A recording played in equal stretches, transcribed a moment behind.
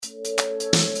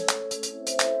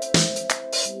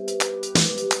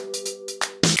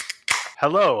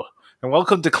Hello, and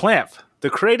welcome to Clamp, the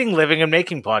Creating, Living, and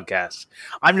Making podcast.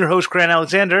 I'm your host, Grant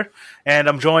Alexander, and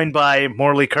I'm joined by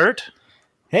Morley Kurt.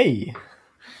 Hey.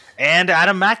 And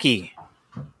Adam Mackey.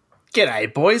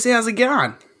 G'day, boys. How's it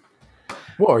going?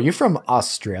 Whoa, are you from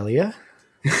Australia?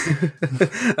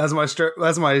 That's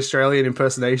my Australian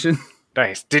impersonation.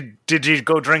 Nice. Did you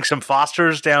go drink some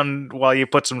Foster's down while you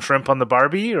put some shrimp on the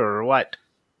Barbie, or what?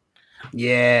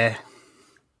 Yeah.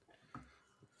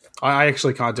 I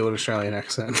actually can't do an Australian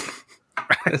accent.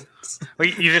 Well,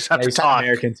 you just have to You sound talk.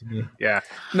 American to me. Yeah.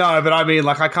 No, but I mean,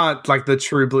 like, I can't, like, the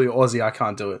true blue Aussie, I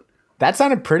can't do it. That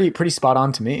sounded pretty spot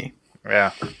on to me.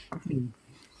 Yeah.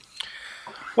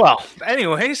 Well,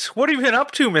 anyways, what have you been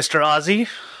up to, Mr. Aussie?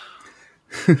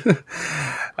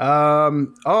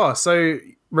 So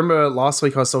remember last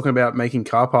week I was talking about making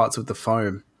car parts with the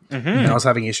foam, and I was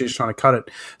having issues trying to cut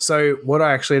it. So what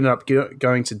I actually ended up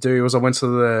going to do was I went to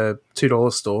the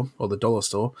 $2 store or the dollar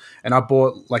store, and I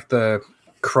bought like the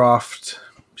craft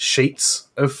sheets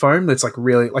of foam. That's like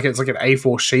really like it's like an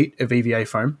A4 sheet of EVA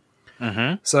foam.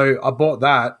 So I bought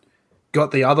that,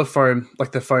 got the other foam,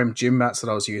 like the foam gym mats that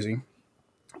I was using,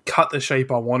 cut the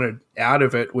shape I wanted out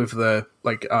of it with the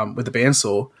with the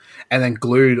bandsaw, and then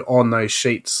glued on those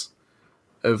sheets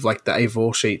of like the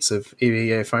A4 sheets of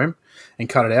EVA foam and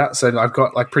cut it out. So I've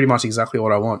got like pretty much exactly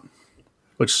what I want,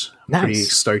 which I'm pretty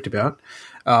stoked about.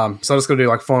 So I just got to do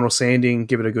like final sanding,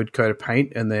 give it a good coat of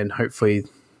paint, and then hopefully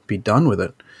be done with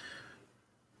it.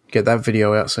 Get that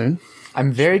video out soon.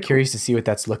 I'm very curious to see what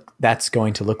that's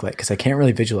going to look like because I can't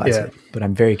really visualize it, but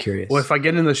I'm very curious. Well, if I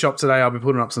get in the shop today, I'll be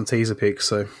putting up some teaser pics.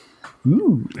 So,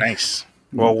 ooh, nice.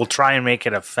 Well, we'll try and make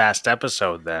it a fast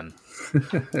episode then.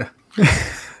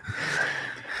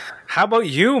 How about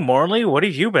you, Morley? What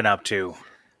have you been up to?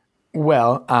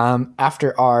 Well,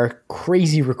 after our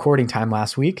crazy recording time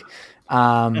last week,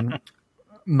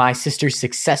 my sister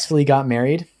successfully got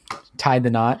married, tied the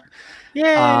knot.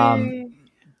 Yay!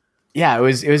 Yeah, it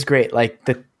was great. Like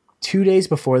the 2 days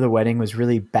before the wedding was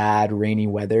really bad, rainy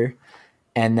weather.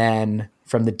 And then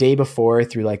from the day before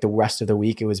through like the rest of the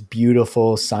week, it was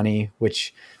beautiful, sunny,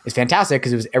 which is fantastic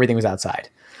because everything was outside.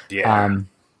 Yeah.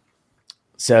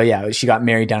 So yeah, she got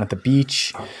married down at the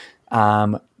beach.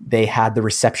 They had the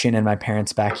reception in my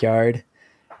parents' backyard,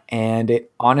 and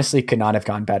it honestly could not have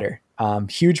gone better.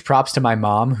 Huge props to my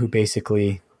mom, who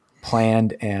basically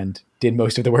planned and did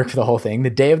most of the work for the whole thing. The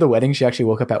day of the wedding, she actually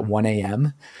woke up at 1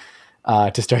 a.m.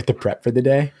 To start the prep for the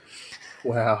day.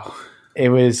 Wow. It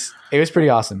was pretty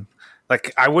awesome.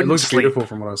 Like I wouldn't sleep. Beautiful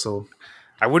from what I saw.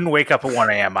 I wouldn't wake up at 1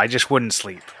 a.m. I just wouldn't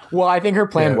sleep. Well, I think her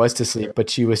plan was to sleep, but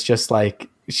she was just like,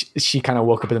 she kind of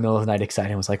woke up in the middle of the night excited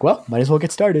and was like, well, might as well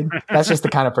get started. That's just the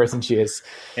kind of person she is.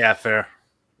 Yeah, fair.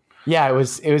 Yeah, it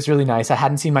was really nice. I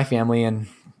hadn't seen my family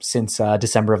since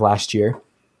December of last year.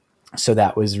 So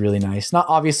that was really nice. Not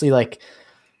obviously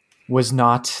was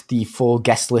not the full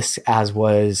guest list as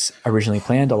was originally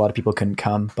planned. A lot of people couldn't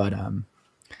come, but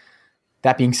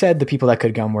that being said, the people that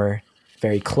could come were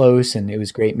very close, and it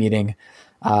was great meeting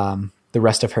the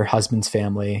rest of her husband's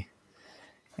family.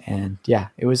 And yeah,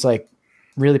 it was like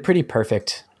really pretty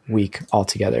perfect week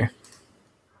altogether.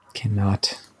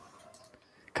 Cannot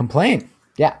complain.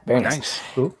 Yeah, very nice.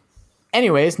 Cool.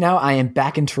 Anyways, now I am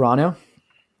back in Toronto.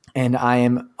 And I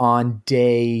am on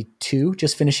day 2,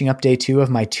 just finishing up day 2 of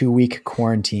my 2-week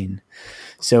quarantine.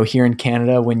 So here in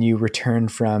Canada, when you return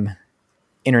from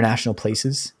international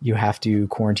places, you have to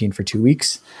quarantine for 2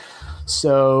 weeks.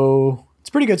 So it's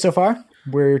pretty good so far.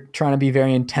 We're trying to be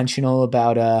very intentional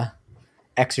about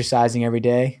exercising every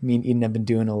day. Me and Eden have been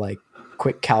doing a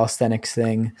quick calisthenics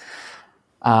thing.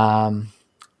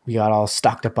 We got all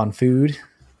stocked up on food.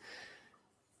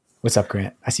 What's up,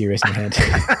 Grant? I see you raising your hand.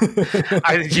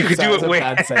 You could do it way.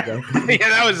 Yeah,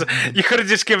 that was. You could have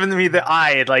just given me the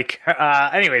eye.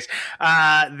 Anyways,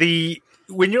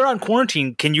 when you're on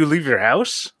quarantine, can you leave your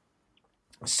house?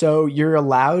 So you're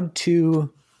allowed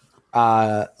to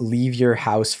leave your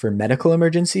house for medical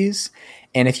emergencies,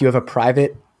 and if you have a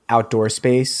private outdoor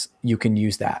space, you can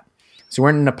use that. So we're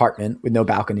in an apartment with no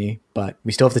balcony, but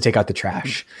we still have to take out the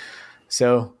trash.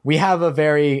 So we have a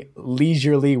very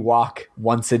leisurely walk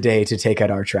once a day to take out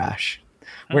our trash.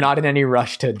 We're not in any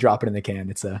rush to drop it in the can.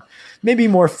 It's maybe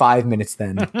more 5 minutes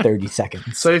than 30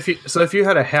 seconds. So if you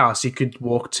had a house, you could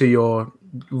walk to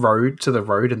the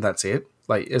road, and that's it.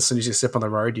 Like as soon as you step on the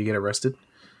road, you get arrested.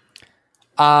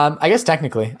 I guess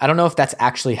technically, I don't know if that's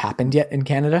actually happened yet in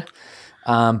Canada,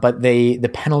 but the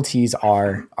penalties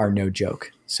are no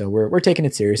joke. So we're taking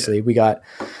it seriously. Yeah.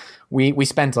 we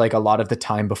spent like a lot of the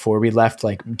time before we left,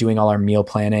 like doing all our meal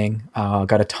planning,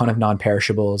 got a ton of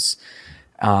non-perishables.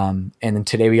 And then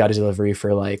today we got a delivery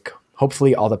for like,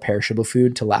 hopefully all the perishable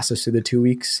food to last us through the 2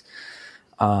 weeks.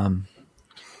 And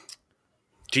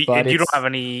you don't have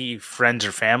any friends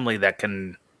or family that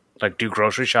can like do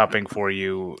grocery shopping for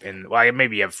you? And well,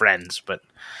 maybe you have friends, but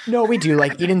no, we do.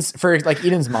 Like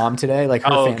Eden's mom today, like her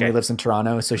family lives in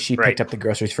Toronto, so she picked up the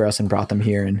groceries for us and brought them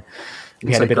here, and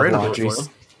we had a bit of laundry,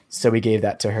 so we gave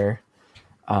that to her.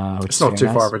 It's not too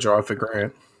far of a drive for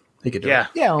Grant. He could do it.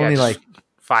 Yeah, only like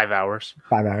 5 hours.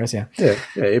 5 hours, yeah. Yeah,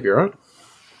 he'd be right.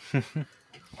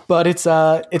 But it's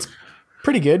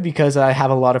pretty good because I have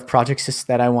a lot of projects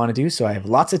that I want to do, so I have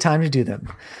lots of time to do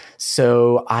them.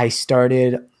 So I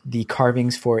started the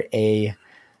carvings for a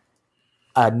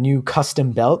new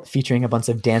custom belt featuring a bunch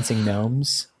of dancing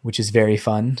gnomes, which is very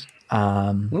fun.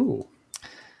 Ooh.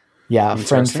 Yeah, a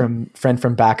friend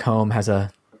from back home has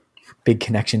a big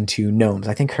connection to gnomes.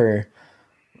 I think her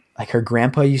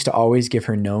grandpa used to always give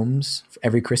her gnomes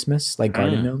every Christmas, like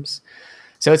garden gnomes.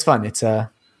 So it's fun. It's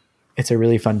a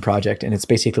really fun project, and it's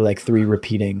basically like 3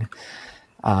 repeating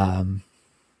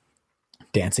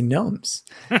dancing gnomes.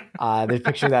 The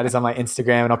picture of that is on my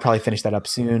Instagram, and I'll probably finish that up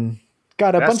soon.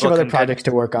 Got a bunch of other projects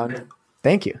to work on.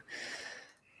 Thank you.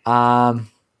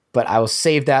 But I will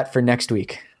save that for next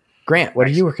week. Grant, what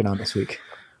are you working on this week?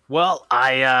 Well,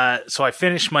 I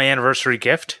finished my anniversary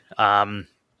gift, and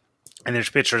there's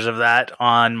pictures of that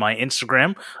on my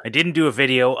Instagram. I didn't do a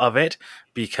video of it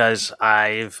because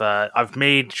I've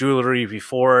made jewelry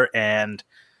before, and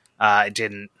I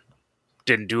didn't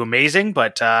do amazing,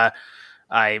 but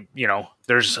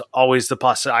there's always the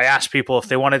possibility. I asked people if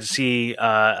they wanted to see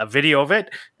a video of it,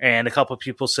 and a couple of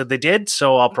people said they did.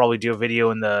 So I'll probably do a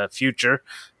video in the future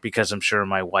because I'm sure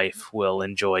my wife will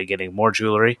enjoy getting more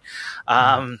jewelry.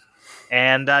 And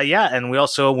we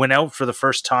also went out for the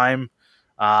first time.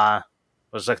 It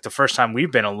was like the first time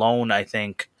we've been alone, I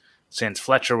think, since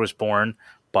Fletcher was born.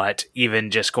 But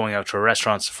even just going out to a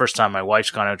restaurant, it's the first time my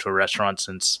wife's gone out to a restaurant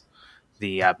since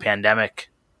the pandemic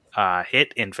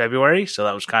hit in February, so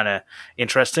that was kind of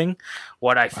interesting.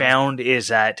 What I found is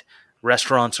that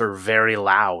restaurants are very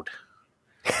loud.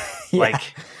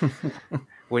 Like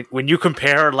when you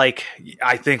compare, like,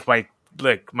 I think my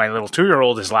little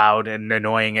 2-year-old is loud and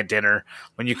annoying at dinner.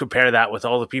 When you compare that with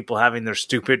all the people having their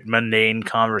stupid, mundane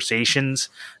conversations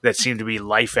that seem to be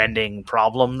life-ending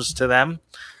problems to them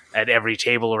at every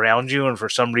table around you, and for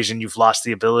some reason you've lost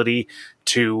the ability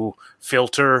to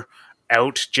filter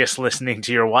out just listening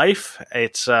to your wife.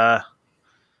 It was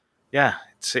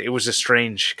a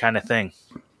strange kind of thing.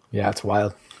 Yeah, it's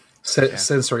wild.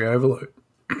 Sensory overload.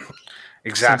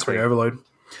 Exactly. Sensory overload.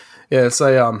 Yeah, it's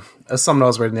something I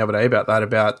was reading the other day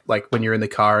about like when you're in the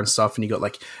car and stuff, and you got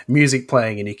like music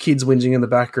playing and your kids whinging in the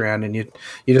background, and you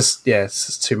just it's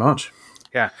just too much.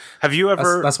 Yeah. Have you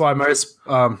ever? That's why most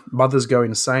mothers go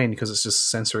insane, because it's just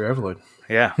sensory overload.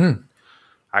 Yeah,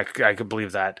 I could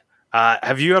believe that.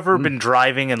 Have you ever been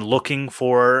driving and looking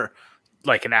for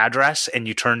like an address and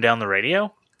you turn down the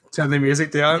radio? Turn the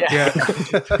music down? Yeah.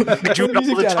 I do it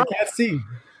all the time. I can't see.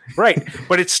 Right.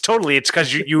 But it's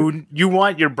because you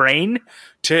want your brain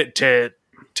to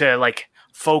like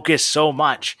focus so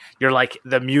much. You're like,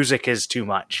 the music is too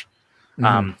much.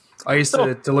 I used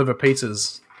to deliver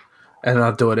pizzas, and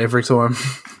I'd do it every time.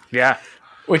 Yeah.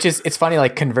 Which is, it's funny,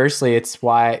 like conversely, it's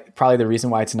probably the reason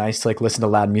why it's nice to like listen to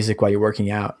loud music while you're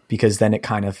working out, because then it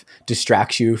kind of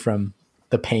distracts you from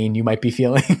the pain you might be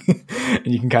feeling and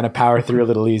you can kind of power through a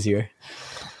little easier.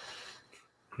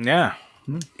 Yeah.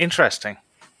 Interesting.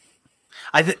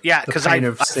 Because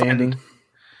I standing.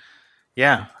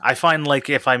 I find like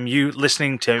if I'm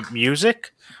listening to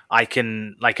music, I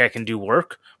can do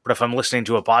work, but if I'm listening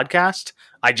to a podcast,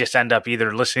 I just end up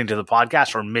either listening to the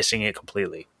podcast or missing it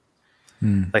completely.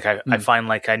 Like I find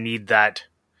like I need that,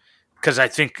 because I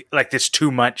think like there's too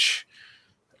much.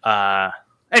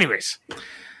 Anyways,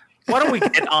 why don't we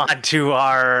get on to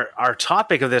our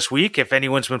topic of this week? If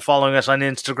anyone's been following us on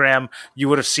Instagram, you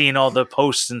would have seen all the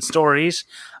posts and stories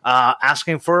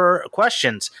asking for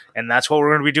questions, and that's what we're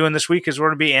going to be doing this week. Is we're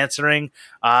going to be answering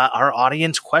our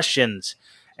audience questions,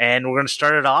 and we're going to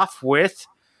start it off with.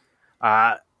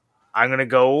 I'm going to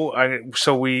go.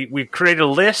 So we created a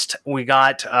list. We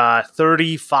got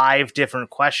 35 different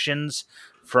questions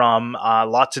from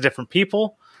lots of different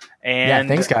people. And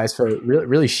thanks guys for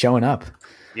really showing up.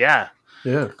 Yeah.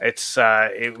 It's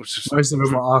it was just, most of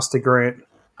them were asked to Grant.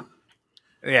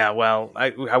 Yeah, well,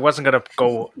 I wasn't going to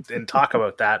go and talk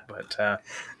about that, but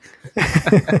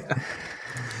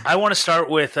I want to start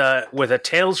with a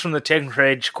Tales from the Tech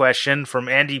Ridge question from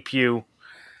Andy Pugh.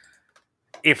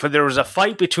 if there was a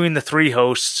fight between the three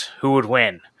hosts, who would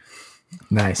win?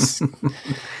 Nice.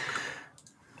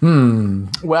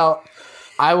 Well,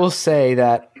 I will say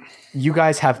that you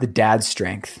guys have the dad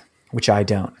strength, which I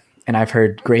don't. And I've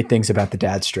heard great things about the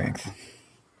dad strength.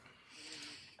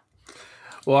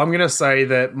 Well, I'm going to say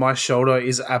that my shoulder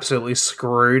is absolutely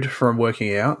screwed from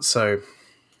working out. So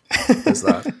there's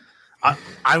that.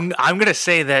 I'm going to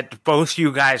say that both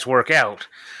you guys work out.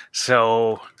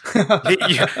 So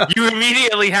you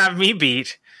immediately have me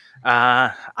beat.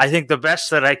 I think the best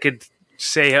that I could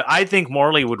say, I think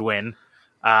Morley would win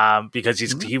because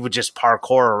he would just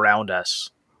parkour around us.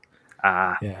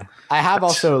 Yeah, I have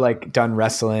also like done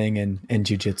wrestling and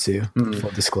jiu-jitsu,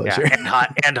 full disclosure. Yeah,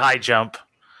 and high jump.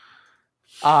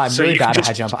 I'm really bad at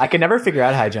high jump. I could never figure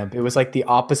out high jump. It was like the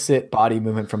opposite body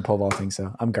movement from pole vaulting,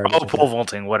 so I'm garbage. Oh, pole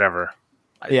vaulting, whatever.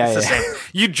 Yeah, it's the same.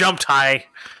 You jumped high,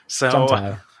 so jumped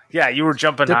high. Yeah, you were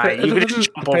jumping high. You could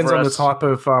just jump depends over on us. the type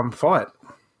of fight.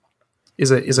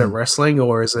 Is it wrestling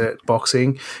or is it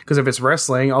boxing? Because if it's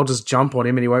wrestling, I'll just jump on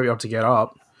him and he won't be able to get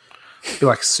up. Be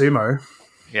like sumo.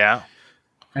 Yeah.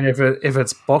 And if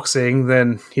it's boxing,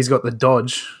 then he's got the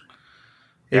dodge.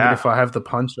 Even if I have the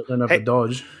punch, I don't have the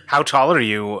dodge. How tall are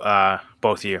you,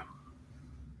 both of you?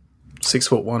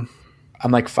 6'1".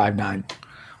 I'm like 5'9".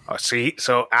 Oh, see,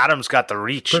 so Adam's got the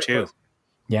reach too.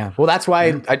 Yeah, well, that's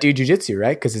why I do jiu-jitsu,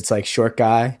 right? Because it's like short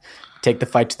guy, take the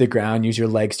fight to the ground, use your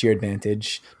legs to your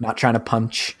advantage, not trying to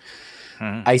punch,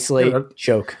 isolate,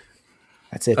 choke.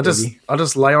 That's it. I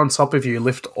just lay on top of you,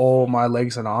 lift all my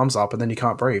legs and arms up, and then you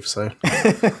can't breathe. So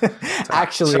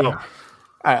actually, yeah.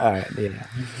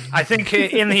 I think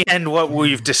in the end, what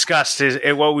we've discussed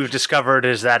what we've discovered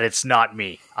is that it's not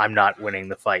me. I'm not winning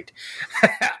the fight.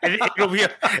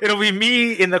 It'll be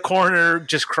me in the corner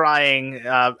just crying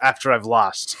after I've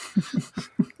lost.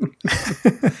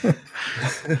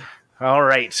 All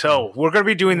right, so we're going to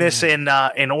be doing this in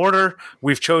order.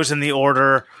 We've chosen the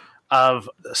order of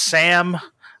Sam.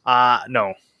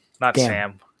 No, not Gam.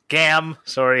 Sam. Gam.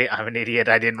 Sorry, I'm an idiot.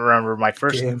 I didn't remember my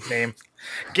first name.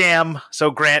 Gam.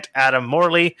 So Grant, Adam,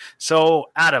 Morley. So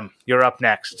Adam, you're up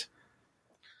next.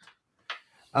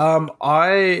 I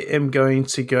am going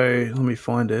to go. Let me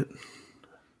find it.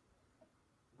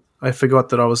 I forgot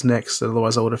that I was next.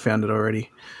 Otherwise, I would have found it already.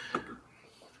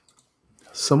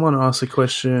 Someone asked a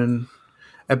question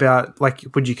about, like,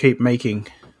 would you keep making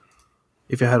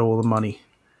if you had all the money?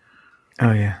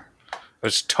 Oh, yeah. It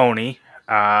was Tony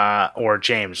or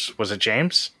James. Was it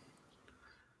James?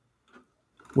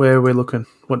 Where are we looking?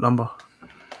 What number?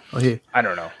 Oh, here. I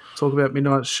don't know. Talk about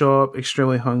Midnight Shop,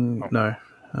 extremely hung... No.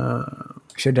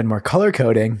 Should have done more color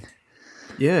coding.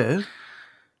 Yeah.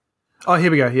 Oh,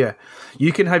 here we go. Yeah.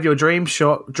 You can have your dream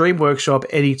workshop,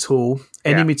 any tool,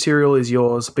 any material is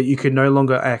yours, but you can no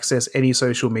longer access any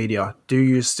social media. Do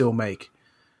you still make?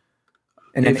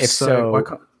 And then if so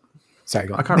sorry,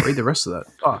 go on. I can't read the rest of that.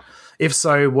 Oh, if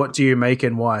so, what do you make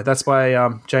and why? That's by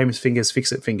James Fingers,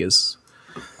 Fix It Fingers.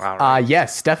 Wow, right.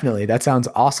 Yes, definitely. That sounds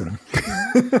awesome.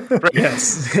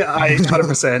 Yes,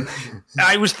 100%.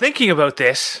 I was thinking about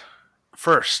this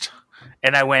first,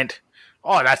 and I went,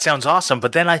 oh, that sounds awesome.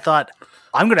 But then I thought,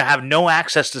 I'm going to have no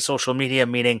access to social media,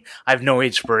 meaning I have no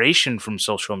inspiration from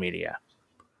social media.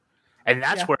 And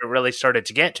that's where it really started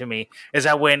to get to me, is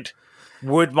I went,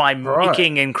 would my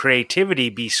making and creativity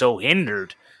be so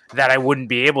hindered that I wouldn't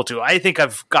be able to? I think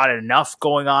I've got enough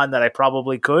going on that I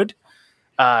probably could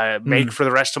make for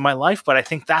the rest of my life, but I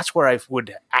think that's where I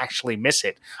would actually miss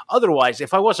it. Otherwise,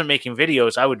 if I wasn't making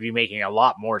videos, I would be making a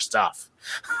lot more stuff.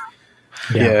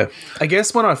 Yeah. I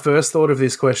guess when I first thought of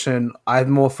this question, I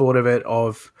more thought of it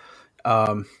of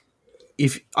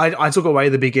if I took away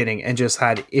the beginning and just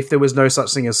had, if there was no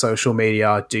such thing as social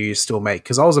media, do you still make?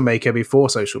 Because I was a maker before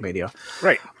social media.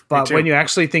 Right. But when you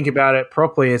actually think about it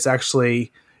properly, it's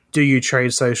actually, do you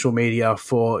trade social media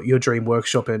for your dream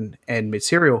workshop and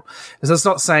material? So it's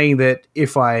not saying that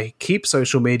if I keep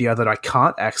social media that I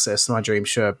can't access my dream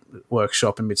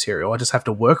workshop and material. I just have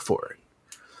to work for it.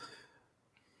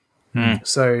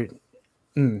 So,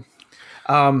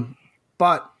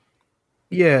 but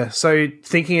yeah, so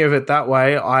thinking of it that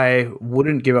way, I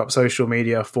wouldn't give up social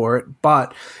media for it.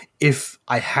 But if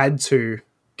I had to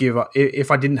give up,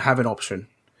 if I didn't have an option,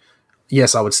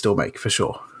 yes, I would still make for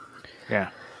sure. Yeah.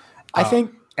 I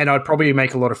think, and I'd probably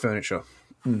make a lot of furniture.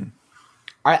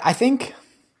 I think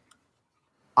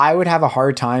I would have a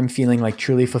hard time feeling like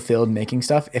truly fulfilled making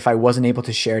stuff if I wasn't able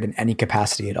to share it in any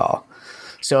capacity at all.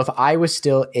 So if I was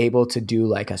still able to do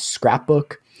like a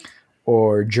scrapbook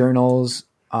or journals,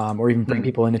 or even bring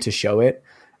people in it to show it,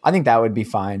 I think that would be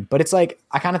fine. But it's like,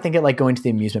 I kind of think it like going to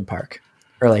the amusement park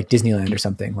or like Disneyland or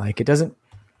something. Like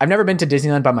I've never been to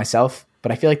Disneyland by myself,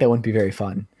 but I feel like that wouldn't be very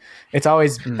fun. It's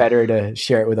always better to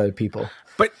share it with other people.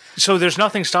 But so there's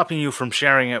nothing stopping you from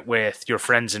sharing it with your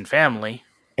friends and family.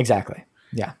 Exactly.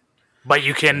 Yeah. But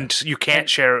you can't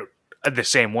share it the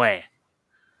same way.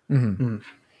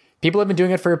 People have been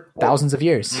doing it for thousands of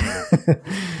years.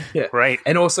 Yeah. Right.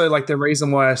 And also, like, the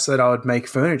reason why I said I would make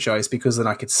furniture is because then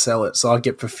I could sell it. So I'd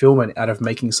get fulfillment out of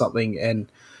making something and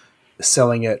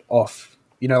selling it off.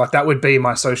 You know, like, that would be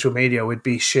my social media, would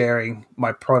be sharing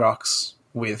my products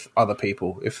with other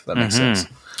people, if that makes sense.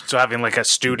 So having like a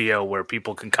studio where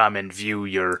people can come and view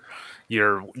your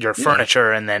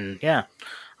furniture, and then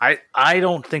I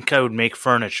don't think I would make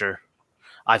furniture.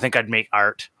 I think I'd make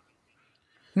art.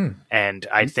 And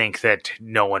I think that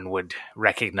no one would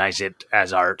recognize it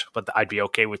as art, but I'd be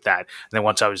okay with that. And then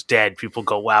once I was dead, people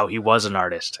go, wow, he was an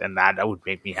artist. And that would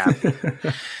make me happy.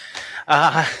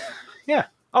 Yeah.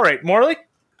 All right, Morley?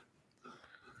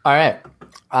 All right.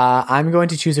 I'm going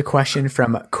to choose a question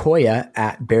from Koya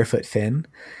at Barefoot Finn.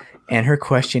 And her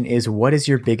question is, what is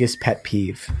your biggest pet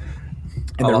peeve?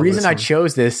 And the reason I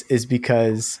chose this is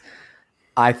because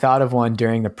I thought of one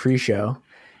during the pre-show.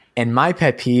 And my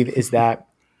pet peeve is that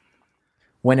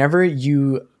whenever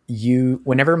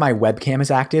whenever my webcam is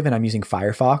active and I'm using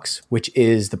Firefox, which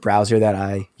is the browser that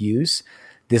I use,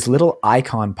 this little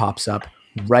icon pops up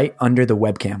right under the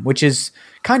webcam, which is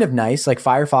kind of nice. Like,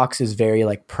 Firefox is very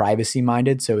like privacy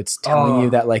minded. So it's telling you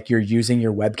that like you're using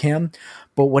your webcam,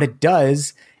 but what it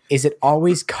does is it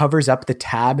always covers up the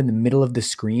tab in the middle of the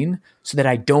screen so that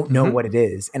I don't know what it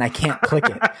is and I can't click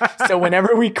it. So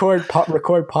whenever we record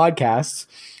podcasts,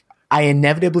 I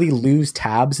inevitably lose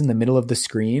tabs in the middle of the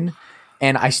screen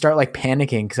and I start like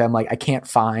panicking because I'm like, I can't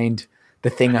find the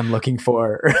thing I'm looking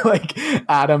for. Or like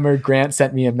Adam or Grant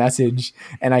sent me a message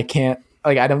and I can't,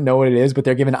 like, I don't know what it is, but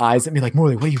they're giving eyes at me like,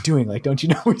 Morley, what are you doing? Like, don't you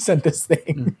know we sent this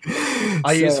thing?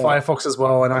 I use Firefox as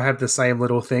well, and I have the same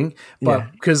little thing.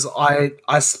 But because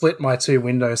I split my two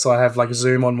windows, so I have like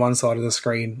Zoom on one side of the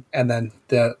screen and then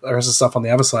the rest of the stuff on the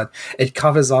other side. It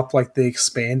covers up like the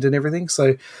expand and everything.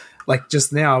 So like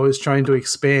just now I was trying to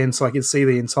expand so I could see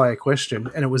the entire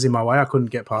question and it was in my way. I couldn't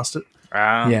get past it.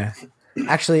 Yeah.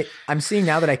 Actually, I'm seeing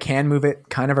now that I can move it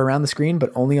kind of around the screen,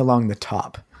 but only along the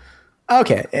top.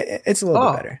 Okay, it's a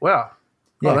little bit better. Wow.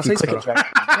 Yeah, that's click it right.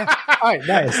 Yeah. All right,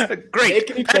 nice. Great.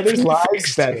 Making each other's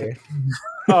lives better.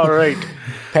 All right.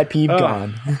 Pet peeve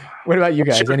gone. What about you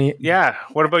guys? Sure. Yeah.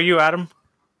 What about you, Adam?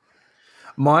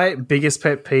 My biggest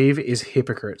pet peeve is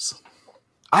hypocrites.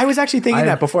 I was actually thinking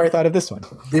that before I thought of this one.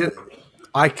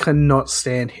 I cannot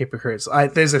stand hypocrites.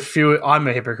 There's a few. I'm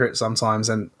a hypocrite sometimes,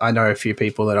 and I know a few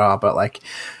people that are. But like,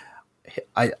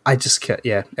 I just can't.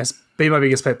 Yeah, it's been my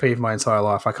biggest pet peeve my entire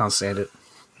life. I can't stand it.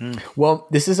 Well,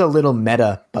 this is a little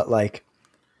meta, but like,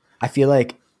 I feel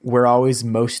like we're always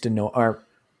most annoyed. Or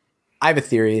I have a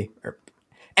theory.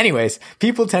 Anyways,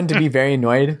 people tend to be very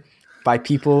annoyed by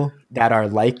people that are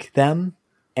like them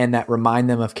and that remind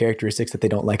them of characteristics that they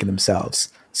don't like in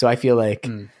themselves. So I feel like.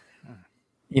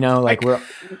 You know, like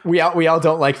we all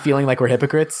don't like feeling like we're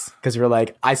hypocrites because we're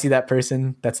like, I see that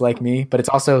person that's like me, but it's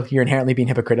also you're inherently being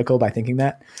hypocritical by thinking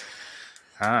that.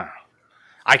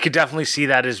 I could definitely see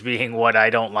that as being what I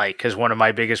don't like, because one of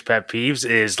my biggest pet peeves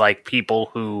is like people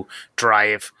who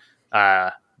drive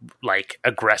like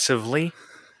aggressively.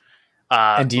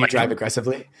 And do you drive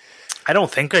aggressively? I don't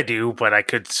think I do, but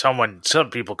some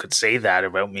people could say that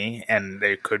about me and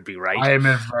they could be right. I am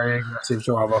a very aggressive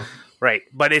driver. Right.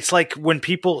 But it's like when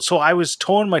people, so I was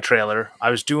towing my trailer, I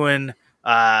was doing,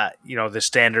 the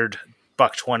standard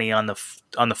 $120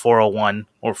 on the 401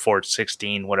 or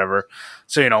 416, whatever.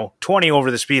 So, 20 over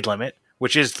the speed limit,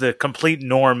 which is the complete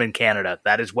norm in Canada.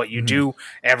 That is what you do.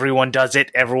 Everyone does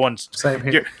it. Everyone's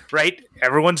right.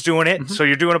 Everyone's doing it. So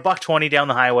you're doing $120 down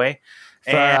the highway.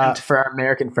 And for our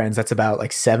American friends, that's about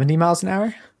like 70 miles an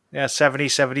hour. Yeah. 70,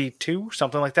 72,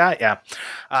 something like that.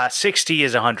 Yeah. 60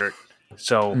 is 100.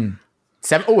 So,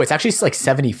 it's actually like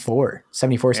 74,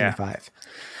 75.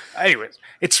 Anyways,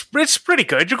 it's pretty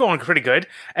good. You're going pretty good.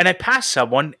 And I passed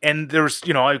someone, and there's,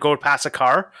 I go past a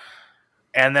car,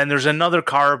 and then there's another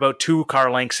car about 2 car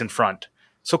lengths in front.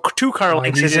 So 2 car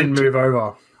lengths didn't move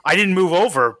over. I didn't move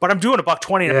over, but I'm doing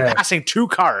 $120 and I'm passing 2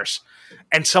 cars,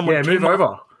 and someone move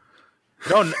over.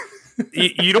 No,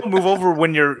 you don't move over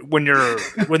when there's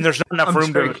not enough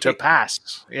room to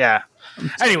pass. Yeah.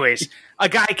 Anyways, a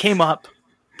guy came up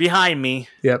behind me.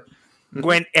 Yep.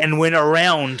 Went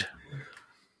around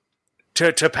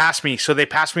to pass me. So they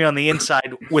passed me on the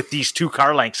inside with these 2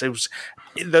 car lengths. It was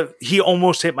he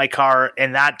almost hit my car,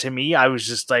 and that to me, I was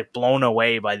just like blown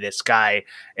away by this guy.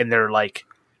 And they're like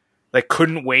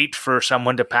couldn't wait for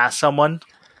someone to pass someone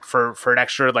for an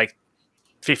extra like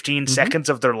 15 seconds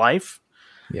of their life.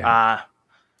 Yeah.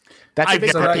 That's I a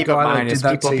big get pet that peeve guy of that mine did is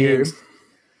that people to being. you.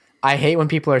 I hate when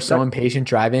people are so impatient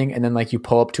driving and then like you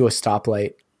pull up to a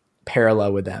stoplight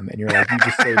parallel with them and you're like, you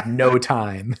just saved no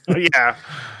time. Yeah,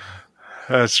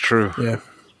 that's true. Yeah.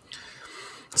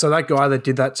 So that guy that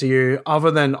did that to you, other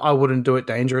than I wouldn't do it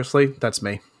dangerously, that's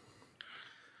me.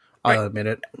 I'll admit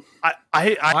it.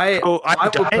 I will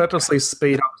purposely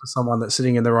speed up to someone that's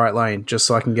sitting in the right lane just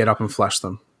so I can get up and flash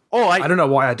them. Oh, I don't know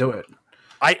why I do it.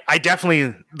 I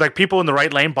definitely like people in the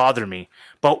right lane bother me,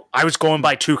 but I was going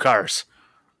by 2 cars.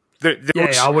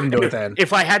 Yeah, I wouldn't do it then.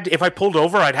 If I pulled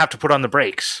over, I'd have to put on the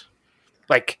brakes.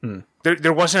 Like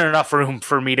there wasn't enough room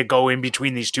for me to go in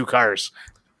between these 2 cars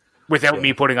without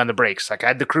me putting on the brakes. Like I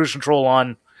had the cruise control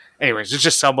on. Anyways, it's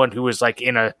just someone who was like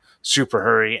in a super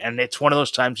hurry, and it's one of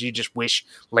those times you just wish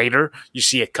later you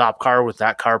see a cop car with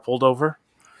that car pulled over,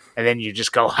 and then you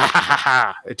just go, ha ha ha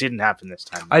ha. It didn't happen this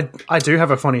time. I do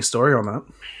have a funny story on that.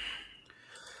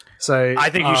 So I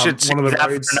think you should save one of the that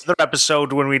roads. for another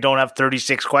episode when we don't have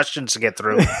 36 questions to get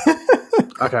through.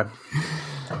 Okay.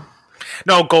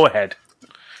 No, go ahead.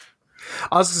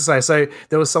 I was going to say, so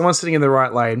there was someone sitting in the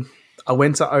right lane. I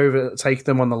went to overtake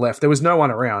them on the left. There was no one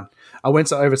around. I went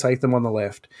to overtake them on the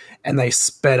left, and they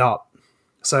sped up.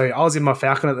 So I was in my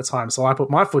Falcon at the time, so I put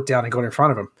my foot down and got in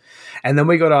front of them. And then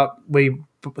we got up. We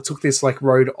took this like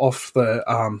road off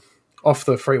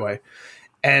the freeway,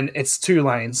 and it's 2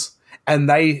 lanes, and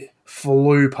they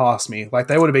flew past me. Like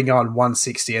they would have been going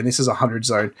 160, and this is a 100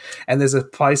 zone. And there's a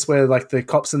place where like the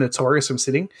cops are notorious from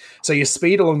sitting. So you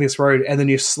speed along this road, and then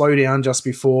you slow down just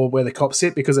before where the cops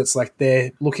sit because it's like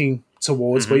they're looking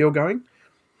towards where you're going.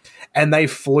 And they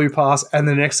flew past, and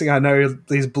the next thing I know,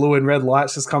 these blue and red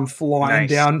lights just come flying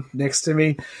down next to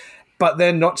me. But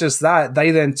then not just that,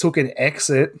 they then took an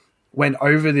exit, went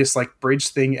over this like bridge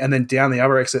thing, and then down the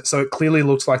other exit. So it clearly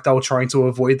looks like they were trying to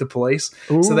avoid the police.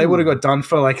 Ooh. So they would have got done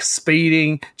for like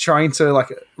speeding, trying to like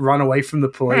run away from the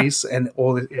police and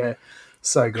all this. Yeah,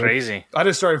 so good. Crazy. I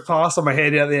just drove past on my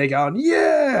head out there going,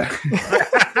 yeah.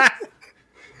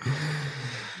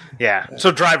 Yeah.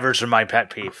 So drivers are my pet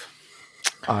peeve.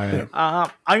 I'm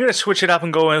going to switch it up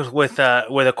and go with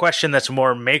a question that's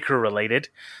more maker related.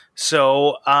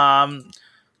 So,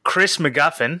 Chris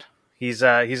McGuffin, he's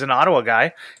an Ottawa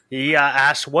guy. He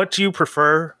asked, "What do you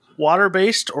prefer,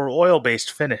 water-based or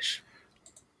oil-based finish?"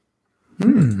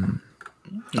 I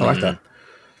like that.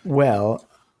 Well,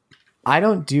 I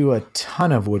don't do a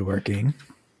ton of woodworking.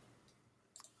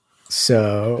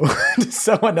 So, does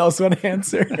someone else want to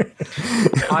answer?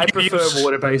 I prefer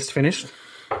water-based finish.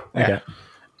 Okay.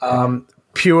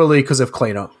 Purely because of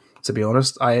cleanup, to be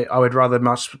honest. I would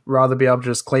much rather be able to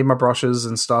just clean my brushes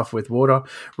and stuff with water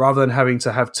rather than having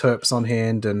to have terps on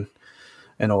hand and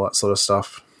all that sort of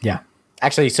stuff. Yeah.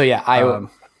 Actually, so yeah,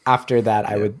 after that,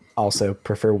 I would also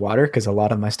prefer water because a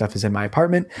lot of my stuff is in my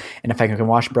apartment. And if I can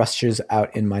wash brushes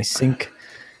out in my sink,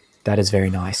 that is very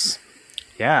nice.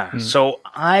 Yeah. So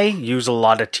I use a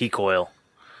lot of teak oil.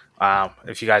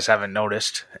 If you guys haven't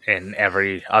noticed, in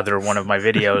every other one of my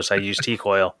videos, I use teak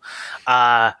oil.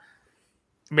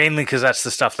 Mainly because that's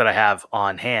the stuff that I have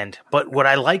on hand. But what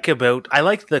I like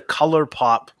the color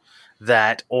pop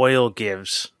that oil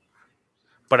gives,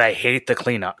 but I hate the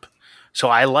cleanup. So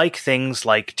I like things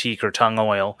like teak or tung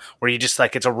oil, where you just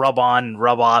like, it's a rub on,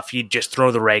 rub off, you just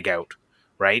throw the rag out,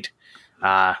 right?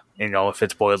 If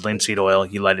it's boiled linseed oil,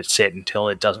 you let it sit until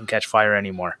it doesn't catch fire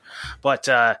anymore. But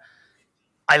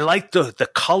I like the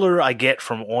color I get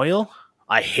from oil.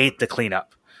 I hate the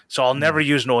cleanup. So I'll never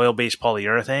use an oil-based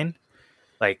polyurethane.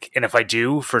 And if I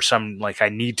do for some, I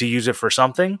need to use it for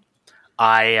something,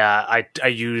 I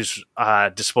use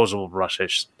disposable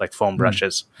brushes, like foam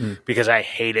brushes, because I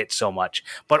hate it so much.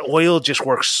 But oil just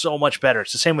works so much better.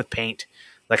 It's the same with paint.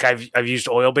 Like I've used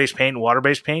oil-based paint,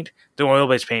 water-based paint. The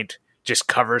oil-based paint just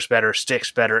covers better,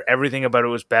 sticks better. Everything about it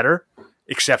was better,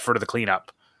 except for the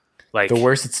cleanup. The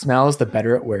worse it smells, the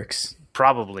better it works.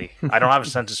 Probably. I don't have a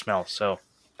sense of smell, so.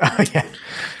 Oh, yeah.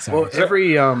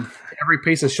 Sorry. Well, every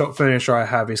piece of shop furniture I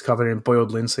have is covered in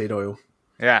boiled linseed oil.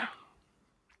 Yeah.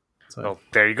 So well,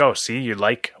 there you go. See, you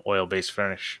like oil-based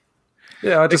finish.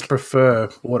 Yeah, I just prefer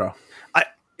water.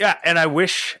 And I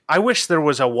wish there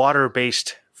was a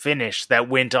water-based finish that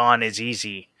went on as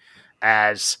easy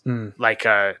as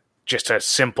just a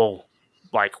simple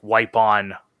wipe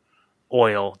on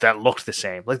oil that looked the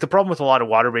same. The problem with a lot of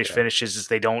water-based finishes is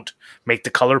they don't make the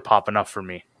color pop enough for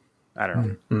me. I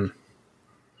don't know.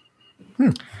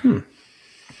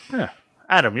 Yeah.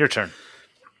 Adam, your turn.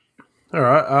 All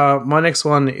right. My next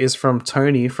one is from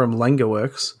Tony from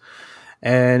Lengaworks.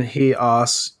 And he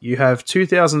asks, you have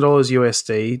 $2,000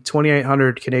 USD,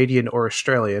 2,800 Canadian or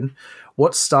Australian.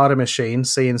 What starter machine,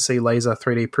 CNC laser,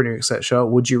 3D printer, etc.,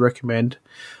 would you recommend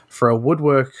for a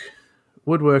woodworker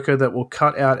that will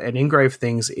cut out and engrave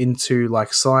things into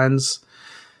like signs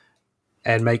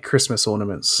and make Christmas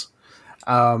ornaments?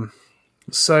 My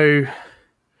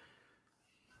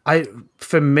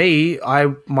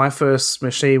first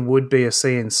machine would be a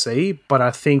CNC, but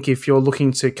I think if you're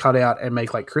looking to cut out and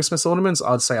make like Christmas ornaments,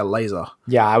 I'd say a laser.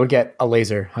 Yeah, I would get a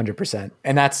laser 100%.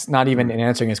 And that's not even in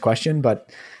answering his question,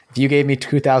 but if you gave me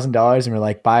 $2,000 and were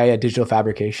like, buy a digital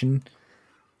fabrication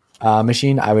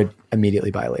machine, I would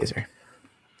immediately buy a laser.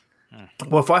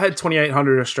 Well, if I had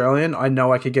 2,800 Australian, I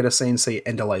know I could get a CNC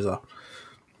and a laser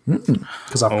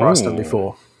because I've priced them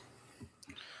before.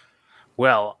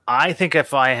 Well, I think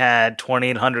if I had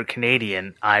 2,800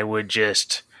 Canadian, I would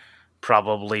just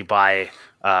probably buy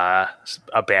a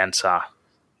bandsaw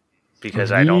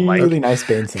because I don't like really nice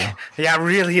bandsaw. Yeah,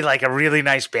 really like a really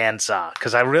nice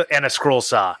bandsaw and a scroll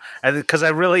saw because I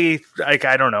really like.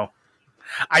 I don't know.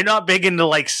 I'm not big into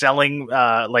like selling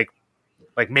like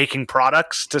making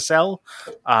products to sell.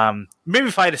 Maybe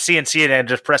if I had a CNC and I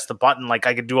just press the button, like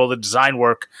I could do all the design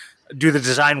work. Do the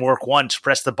design work once,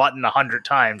 press the button 100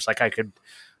 times. Like I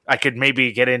could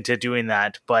maybe get into doing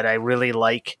that, but I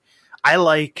like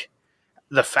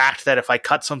the fact that if I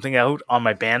cut something out on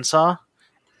my bandsaw,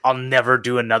 I'll never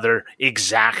do another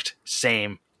exact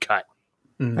same cut.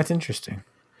 That's interesting.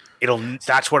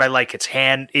 That's what I like.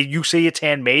 You say it's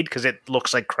handmade because it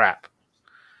looks like crap.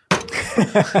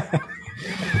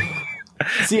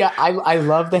 See, I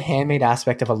love the handmade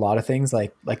aspect of a lot of things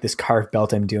like this carved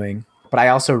belt I'm doing. But I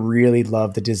also really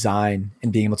love the design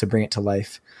and being able to bring it to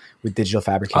life with digital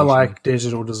fabrication. I like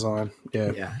digital design.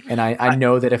 Yeah. Yeah. And I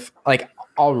know that if like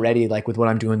already like with what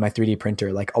I'm doing with my 3D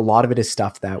printer, like a lot of it is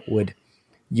stuff that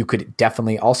you could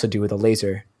definitely also do with a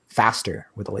laser faster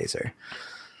with a laser.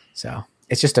 So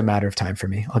it's just a matter of time for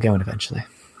me. I'll go in eventually.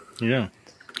 Yeah.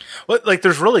 Well, like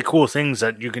there's really cool things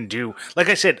that you can do. Like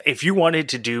I said, if you wanted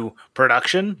to do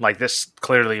production like this,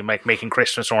 clearly like making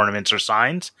Christmas ornaments or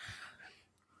signs,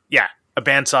 yeah. A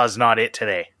bandsaw is not it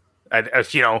today.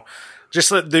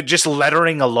 Just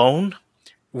lettering alone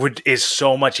is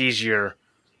so much easier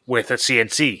with a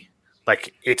CNC.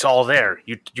 Like it's all there.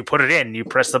 You put it in. You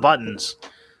press the buttons.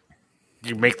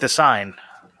 You make the sign.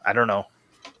 I don't know.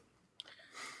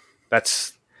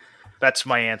 That's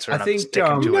my answer. I think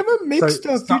you never make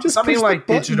stuff. You just something like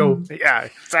digital. Yeah,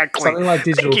 exactly. Something like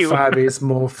digital fab is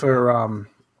more for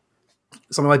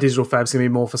something like digital fab's gonna be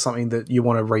more for something that you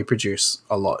want to reproduce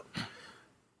a lot.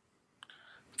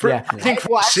 I think a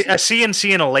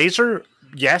CNC and a laser,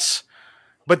 yes.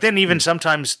 But then even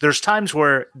sometimes there's times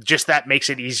where just that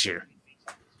makes it easier.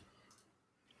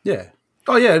 Yeah.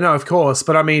 Oh yeah, no, of course.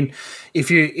 But I mean, if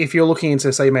you're looking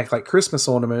into say make like Christmas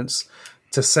ornaments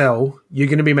to sell, you're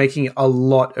going to be making a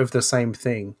lot of the same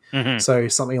thing. Mm-hmm. So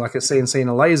something like a CNC and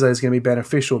a laser is going to be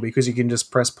beneficial because you can just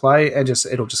press play and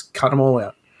it'll just cut them all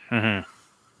out. Mm-hmm.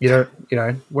 You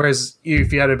know. Whereas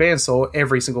if you had a bandsaw,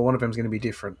 every single one of them is going to be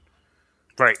different.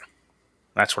 Right.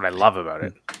 That's what I love about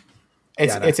it.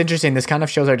 It's interesting. This kind of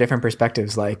shows our different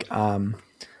perspectives. Like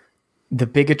the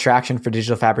big attraction for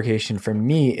digital fabrication for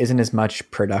me isn't as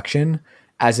much production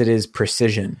as it is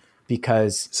precision,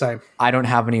 because I don't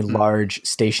have any large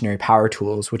stationary power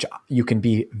tools, which you can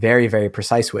be very, very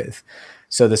precise with.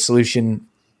 So the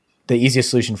easiest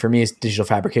solution for me is digital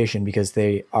fabrication because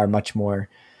they are much more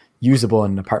usable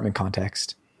in an apartment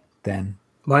context than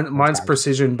mine's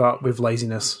precision, but with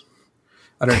laziness.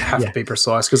 I don't have to be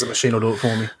precise because the machine will do it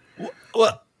for me.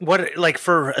 Well, what like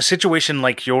for a situation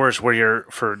like yours, where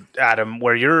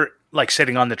you're like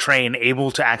sitting on the train, able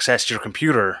to access your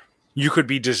computer, you could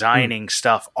be designing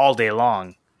stuff all day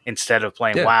long instead of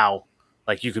playing WoW.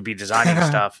 Like you could be designing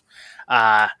stuff,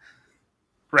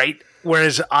 right?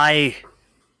 Whereas I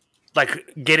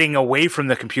like getting away from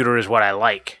the computer is what I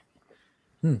like.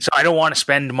 So I don't want to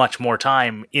spend much more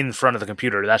time in front of the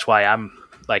computer. That's why I'm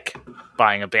like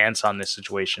buying a bandsaw in this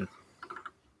situation.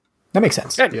 That makes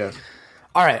sense. Good. Yeah.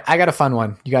 All right. I got a fun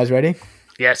one. You guys ready?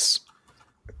 Yes.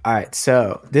 All right.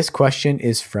 So this question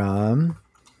is from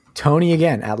Tony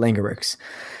again at Langerworks.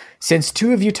 Since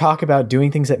two of you talk about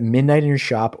doing things at midnight in your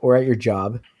shop or at your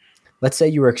job, let's say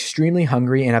you are extremely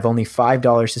hungry and have only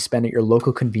 $5 to spend at your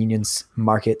local convenience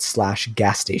market /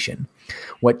 gas station.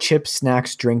 What chips,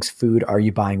 snacks, drinks, food are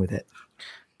you buying with it?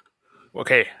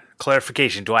 Okay.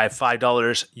 Clarification. Do I have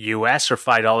 $5 US or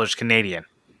 $5 Canadian?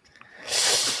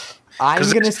 I'm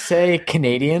going to say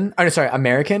Canadian. Oh, sorry,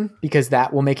 American, because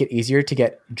that will make it easier to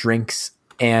get drinks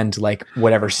and like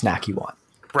whatever snack you want.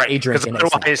 right? a drink Because and a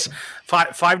snack. otherwise,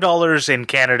 $5 in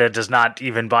Canada does not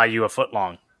even buy you a foot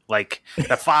long. Like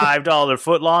the $5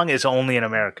 foot long is only in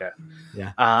America.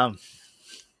 Yeah.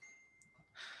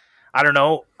 I don't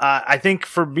know. I think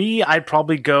for me, I'd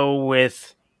probably go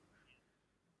with.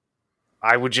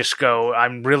 I would just go.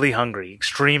 I'm really hungry,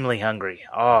 extremely hungry.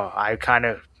 Oh,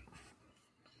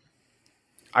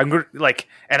 I'm like,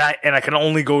 and I can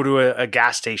only go to a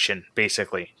gas station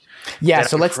basically. Yeah,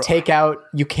 so let's take out.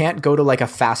 You can't go to like a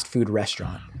fast food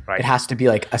restaurant. Right. It has to be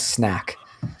like a snack.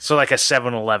 So like a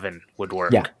 7-Eleven would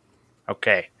work. Yeah.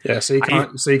 Okay. Yeah, so you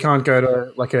can't go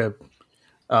to like a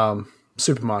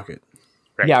supermarket.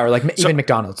 Right. Yeah, or like even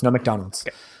McDonald's. No McDonald's.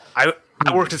 I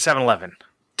worked at 7-Eleven,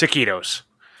 taquitos,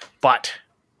 but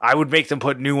I would make them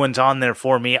put new ones on there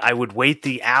for me. I would wait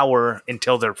the hour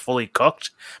until they're fully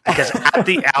cooked because at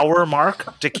the hour mark,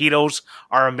 taquitos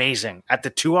are amazing. At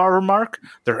the 2-hour mark,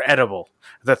 they're edible.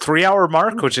 The 3-hour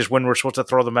mark, which is when we're supposed to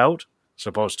throw them out,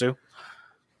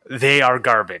 they are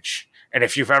garbage. And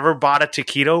if you've ever bought a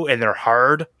taquito and they're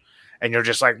hard and you're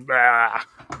just like,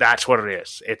 that's what it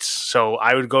is. So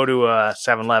I would go to a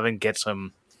 7-Eleven, get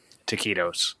some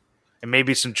taquitos and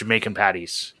maybe some Jamaican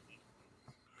patties.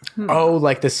 Oh,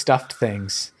 like the stuffed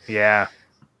things. Yeah.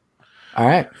 All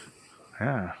right.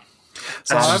 Yeah.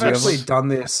 So I've actually done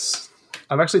this.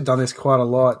 I've actually done this quite a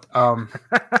lot.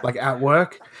 Like at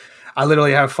work, I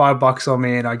literally have $5 on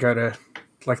me, and I go to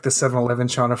like the 7-Eleven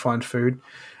trying to find food.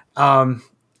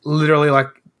 Literally, like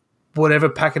whatever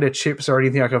packet of chips or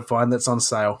anything I can find that's on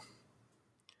sale.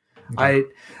 Okay.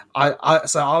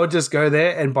 So I would just go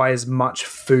there and buy as much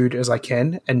food as I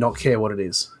can and not care what it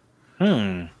is.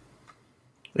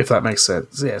 If that makes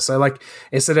sense. Yeah. So like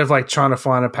instead of like trying to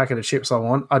find a packet of chips I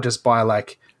want, I just buy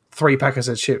like 3 packets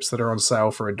of chips that are on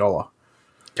sale for $1.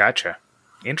 Gotcha.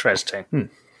 Interesting.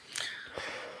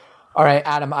 All right,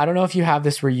 Adam, I don't know if you have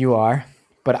this where you are,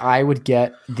 but I would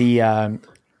get the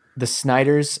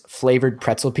Snyder's flavored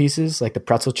pretzel pieces, like the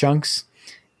pretzel chunks,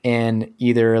 and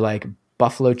either like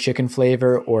buffalo chicken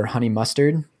flavor or honey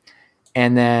mustard,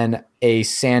 and then a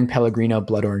San Pellegrino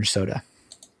blood orange soda.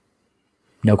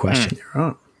 No question.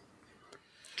 Right.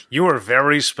 You are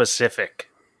very specific.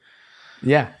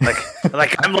 Yeah.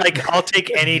 Like I'm like, I'll take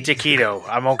any taquito.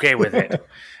 I'm okay with it.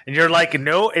 And you're like,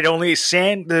 no, it only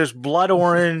there's blood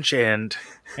orange and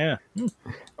yeah.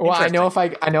 Well, I know if I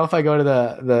go to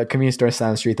the convenience store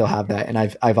down the street, they'll have that, and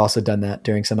I've also done that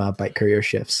during some bike courier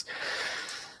shifts.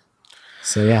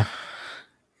 So yeah.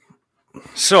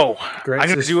 So Greg I'm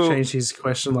gonna change his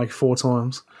question like 4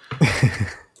 times.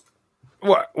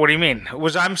 What do you mean?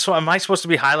 Am I supposed to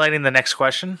be highlighting the next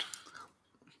question?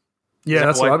 Yeah,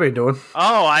 that's what I've been doing.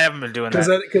 Oh, I haven't been doing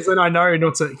that. Because then I know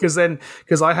not to. Because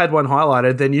I had one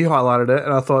highlighted, then you highlighted it,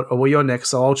 and I thought, oh, well, you're next,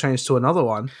 so I'll change to another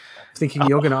one, thinking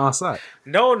you're going to ask that.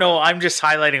 No, I'm just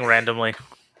highlighting randomly.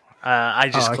 I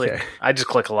just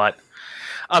click a lot.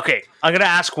 Okay, I'm going to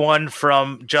ask one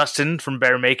from Justin from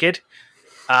Bear Make It.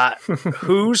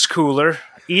 Who's cooler,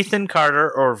 Ethan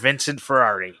Carter or Vincent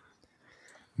Ferrari?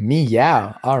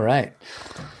 Meow. All right.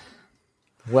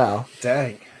 Well,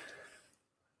 dang.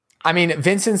 I mean,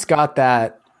 Vincent's got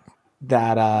that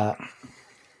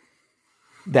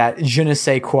je ne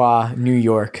sais quoi New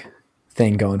York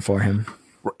thing going for him.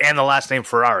 And the last name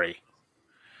Ferrari.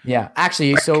 Yeah.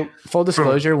 Actually, so full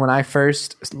disclosure, when I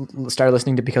first started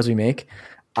listening to Because We Make,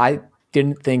 I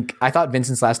thought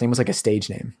Vincent's last name was like a stage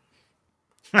name.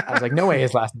 I was like, no way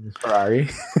his last name is Ferrari.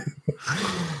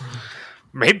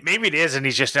 Maybe it is, and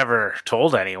he's just never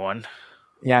told anyone.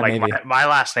 Yeah, like maybe. My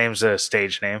last name's a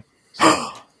stage name.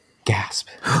 Gasp.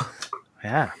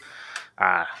 Yeah.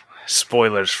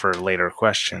 Spoilers for later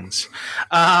questions.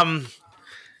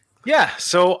 Yeah,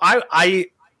 so I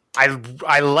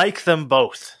like them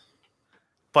both.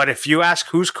 But if you ask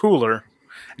who's cooler,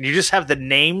 and you just have the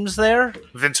names there,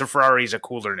 Vincent Ferrari's a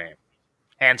cooler name.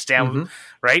 Hands down,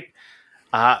 right?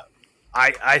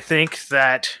 I think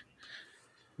that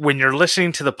when you're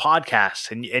listening to the podcast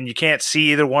and you can't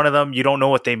see either one of them, you don't know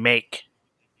what they make,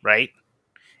 right?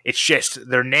 It's just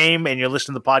their name, and you're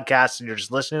listening to the podcast, and you're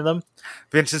just listening to them.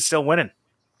 Vincent's still winning,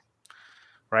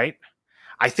 right?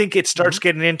 I think it starts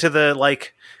getting into the,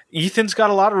 like, Ethan's got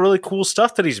a lot of really cool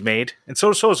stuff that he's made, and so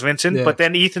is Vincent, but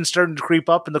then Ethan's starting to creep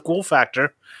up in the cool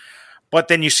factor. But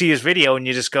then you see his video, and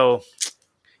you just go,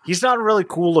 he's not a really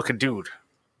cool-looking dude.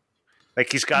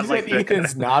 Like, he's got,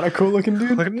 Ethan's not a cool-looking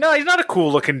dude? No, he's not a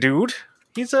cool-looking dude.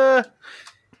 He's kind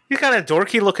of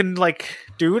dorky-looking, like,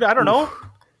 dude. I don't know.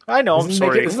 I know. I'm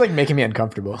sorry. This is like making me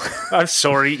uncomfortable. I'm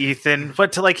sorry, Ethan.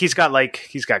 But he's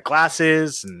got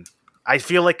glasses, and I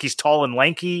feel like he's tall and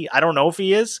lanky. I don't know if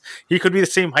he is. He could be the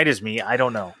same height as me. I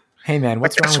don't know. Hey man,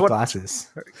 what's wrong guess with what? glasses?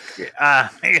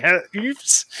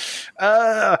 Oops.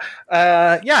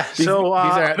 Yeah.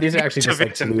 So These are actually just like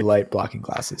Vincent. blue light blocking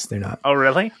glasses. They're not. Oh,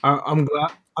 really? I'm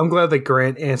glad that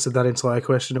Grant answered that entire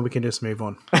question, and we can just move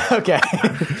on. Okay.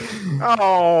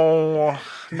 Oh,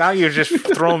 now you're just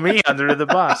throwing me under the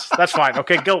bus. That's fine.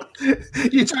 Okay, go.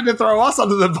 You tried to throw us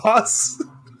under the bus.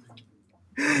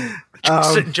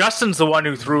 Justin's the one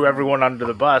who threw everyone under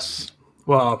the bus.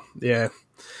 Well, yeah.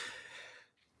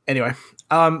 Anyway,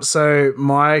 so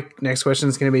my next question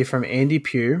is going to be from Andy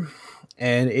Pugh,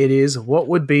 and it is: what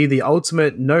would be the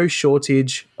ultimate no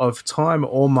shortage of time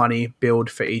or money build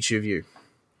for each of you?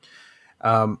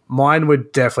 Mine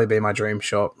would definitely be my dream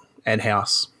shop and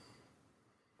house.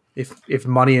 If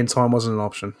money and time wasn't an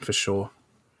option, for sure.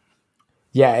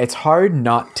 Yeah, it's hard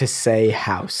not to say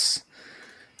house.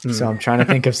 So I'm trying to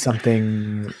think of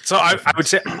something. So I would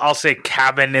say I'll say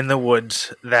cabin in the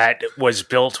woods that was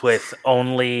built with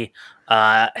only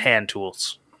hand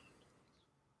tools.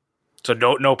 So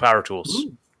no power tools.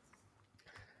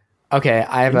 Okay,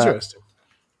 Interesting.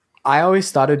 I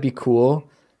always thought it'd be cool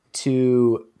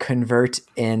to convert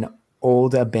an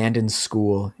old abandoned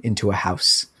school into a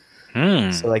house.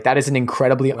 So like that is an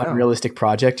incredibly unrealistic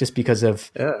project just because of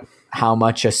how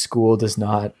much a school does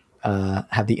not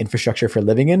have the infrastructure for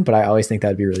living in, but I always think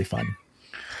that'd be really fun.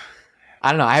 I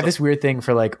don't know. I have this weird thing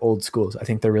for like old schools. I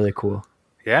think they're really cool.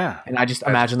 Yeah. And I just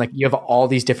imagine like you have all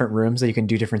these different rooms that you can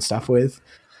do different stuff with.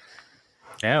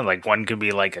 Yeah, like one could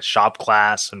be like a shop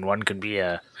class and one could be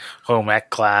a home ec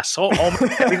class. Oh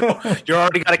there you go. You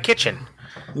already got a kitchen.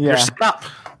 Yeah. You're set up.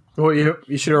 Well,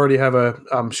 you should already have a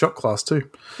shop class too.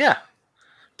 Yeah.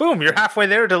 Boom, you're halfway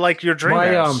there to like your dream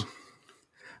house.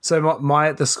 So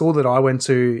the school that I went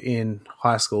to in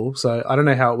high school, so I don't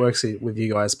know how it works with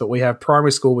you guys, but we have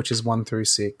primary school, which is 1 through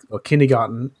 6, or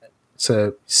kindergarten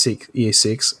to year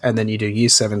 6, and then you do year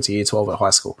 7 to year 12 at high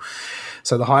school.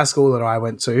 So the high school that I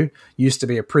went to used to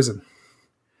be a prison.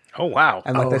 Oh, wow.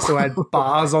 And like they still had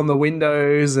bars on the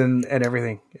windows and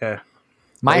everything. Yeah.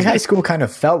 My high school kind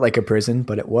of felt like a prison,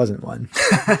 but it wasn't one.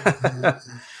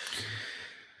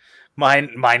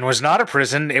 Mine was not a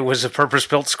prison. It was a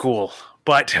purpose-built school.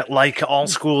 But like all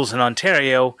schools in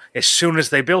Ontario, as soon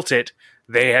as they built it,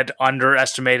 they had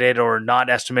underestimated or not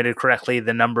estimated correctly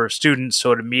the number of students,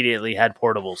 so it immediately had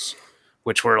portables,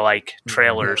 which were like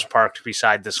trailers parked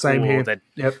beside the Same school here.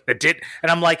 that did.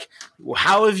 And I'm like,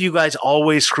 how have you guys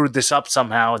always screwed this up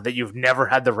somehow that you've never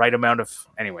had the right amount of...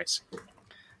 Anyways.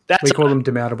 We call them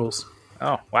demountables.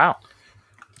 Oh, wow.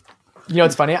 You know,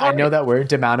 it's funny. I know that word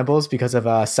demountables because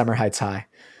of Summer Heights High.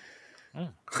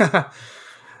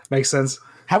 Makes sense.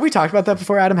 Have we talked about that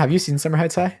before, Adam? Have you seen Summer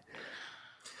Heights High?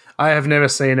 I have never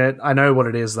seen it. I know what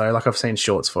it is though. Like I've seen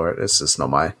shorts for it. It's just not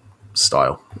my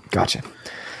style. Gotcha.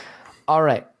 All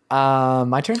right.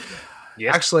 My turn.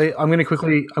 Yes. Actually, I'm going to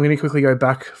quickly go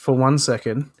back for 1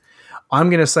 second. I'm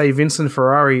going to say Vincent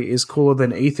Ferrari is cooler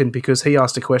than Ethan because he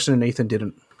asked a question and Ethan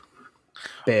didn't.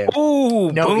 Bam. Ooh,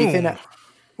 No, boom.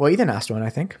 Ethan asked one, I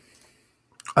think.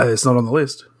 It's not on the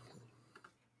list.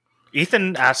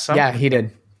 Ethan asked something. Yeah, he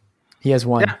did. He has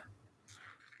one. Yeah.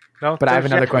 No, But I have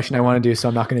another yeah. question I want to do, so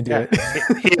I'm not going to do Yeah.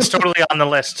 it. He's totally on the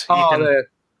list. Oh, Ethan. there.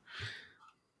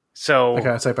 So,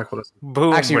 Okay, I take back what I said.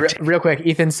 boom. Actually, we're real quick,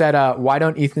 Ethan said, why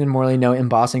don't Ethan and Morley know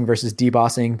embossing versus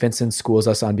debossing? Vincent schools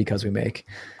us on Because We Make.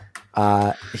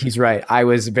 He's right. I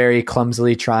was very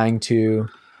clumsily trying to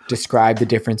describe the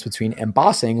difference between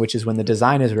embossing, which is when the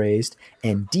design is raised,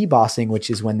 and debossing, which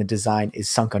is when the design is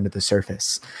sunk under the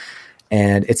surface.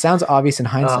 And it sounds obvious in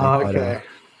hindsight, Okay.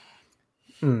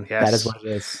 Yes. but that is what it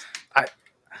is.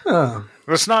 Oh.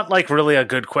 It's not like really a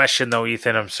good question, though,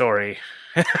 Ethan. I'm sorry.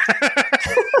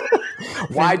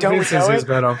 Why don't we Vincent's know is it?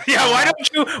 better. Yeah,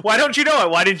 why don't you know it?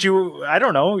 Why didn't you? I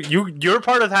don't know. You're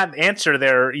part of that answer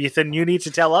there, Ethan. You need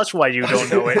to tell us why you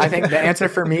don't know it. I think the answer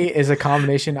for me is a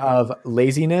combination of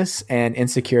laziness and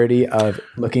insecurity of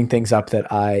looking things up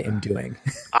that I am doing.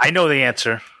 I know the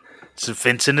answer. So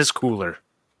Vincent is cooler.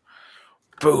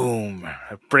 Boom.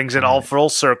 It brings it all full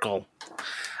circle.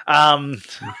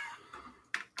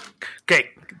 Okay,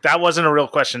 that wasn't a real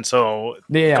question, so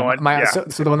Yeah, go on.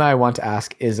 So the one that I want to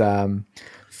ask is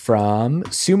from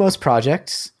Sumo's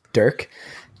Projects, Dirk.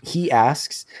 He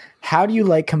asks, how do you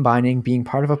like combining being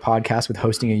part of a podcast with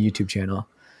hosting a YouTube channel?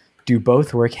 Do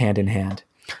both work hand in hand?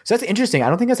 So that's interesting. I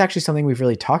don't think that's actually something we've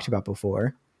really talked about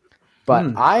before, but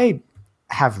I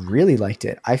have really liked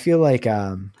it. I feel like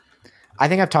I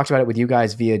think I've talked about it with you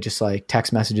guys via just like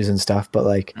text messages and stuff, but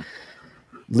like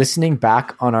listening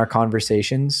back on our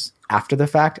conversations after the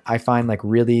fact, I find like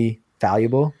really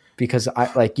valuable because I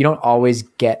like, you don't always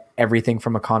get everything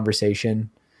from a conversation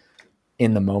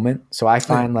in the moment. So I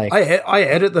find like I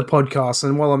edit the podcast,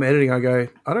 and while I'm editing, I go,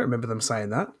 I don't remember them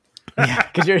saying that. yeah,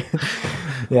 because you're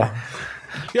yeah.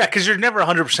 Yeah, because you're never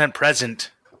 100% present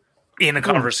in a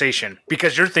conversation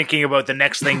because you're thinking about the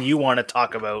next thing you want to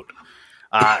talk about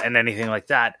and anything like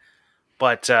that.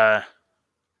 But yeah,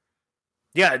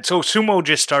 so Sumo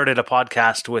just started a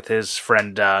podcast with his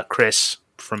friend Chris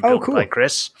from Built by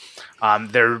Chris.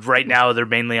 They're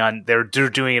mainly on they're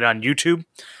doing it on YouTube.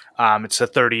 It's a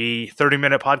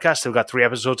 30-minute podcast. They've got 3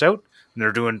 episodes out, and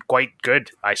they're doing quite good.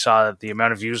 I saw the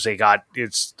amount of views they got.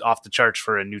 It's off the charts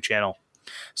for a new channel.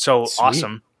 So sweet.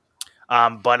 Awesome.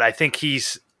 But I think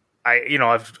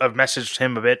I've messaged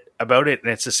him a bit about it,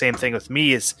 and it's the same thing with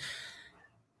me. Is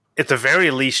at the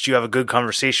very least you have a good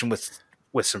conversation with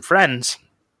some friends,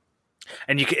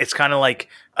 and it's kind of like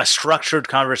a structured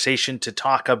conversation to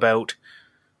talk about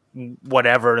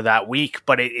whatever that week.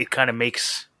 But it kind of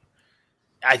makes,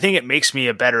 I think it makes me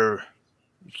a better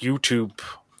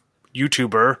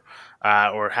YouTuber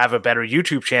or have a better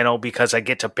YouTube channel because I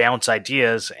get to bounce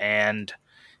ideas and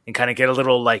kind of get a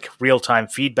little like real-time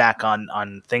feedback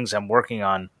on things I'm working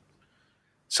on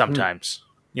sometimes,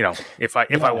 if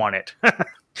I want it.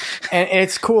 And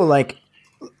it's cool. Like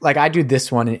I do this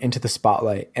one Into the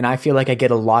Spotlight, and I feel like I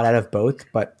get a lot out of both,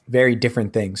 but very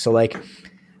different things. So like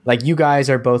you guys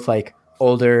are both like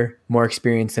older, more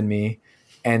experienced than me.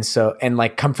 And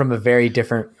like come from a very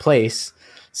different place.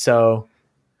 So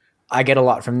I get a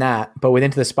lot from that. But with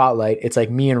Into the Spotlight, it's like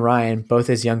me and Ryan, both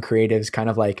as young creatives, kind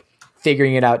of like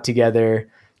figuring it out together,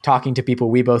 talking to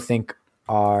people we both think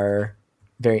are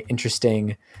very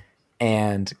interesting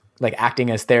and like acting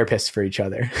as therapists for each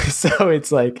other. So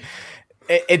it's like,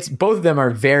 it's both of them are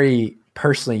very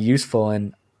personally useful,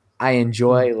 and I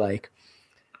enjoy like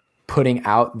putting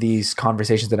out these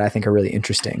conversations that I think are really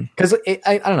interesting. Cause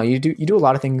I don't know, you do a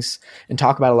lot of things and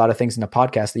talk about a lot of things in a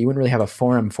podcast that you wouldn't really have a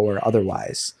forum for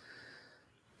otherwise,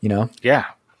 Yeah.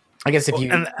 I guess if maybe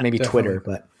definitely. Twitter,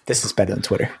 but this is better than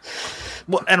Twitter.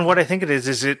 Well, and what I think it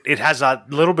is it has a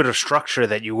little bit of structure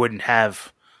that you wouldn't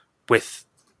have with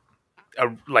a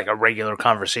regular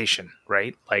conversation,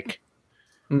 right? Like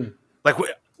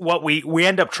what we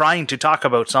end up trying to talk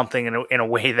about something in a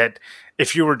way that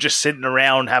if you were just sitting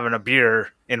around having a beer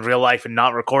in real life and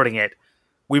not recording it,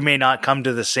 we may not come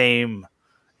to the same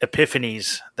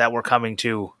epiphanies that we're coming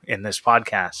to in this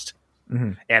podcast.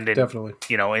 Mm-hmm. And definitely,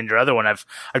 in your other one, I've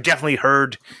definitely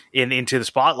heard Into the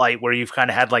Spotlight where you've kind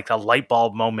of had like a light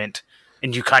bulb moment,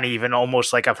 and you kind of even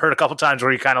almost like I've heard a couple times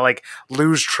where you kind of like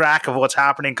lose track of what's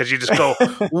happening because you just go,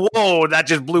 "Whoa, that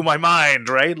just blew my mind!"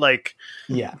 Right? Like,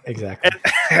 yeah, exactly.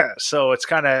 So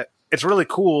it's really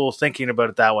cool thinking about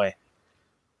it that way.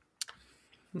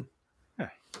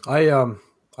 Yeah.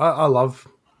 I love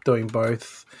doing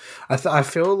both. I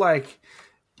feel like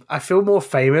I feel more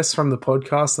famous from the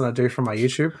podcast than I do from my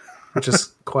YouTube, which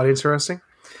is quite interesting.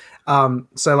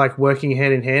 So like working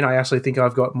hand in hand, I actually think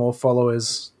I've got more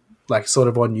followers like sort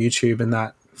of on YouTube and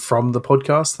that from the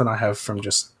podcast than I have from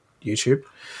just YouTube.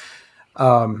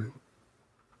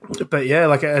 But yeah,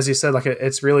 like as you said, like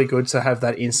it's really good to have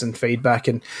that instant feedback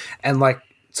and like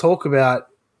talk about,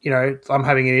 I'm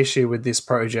having an issue with this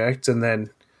project, and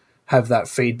then have that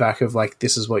feedback of like,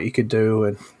 this is what you could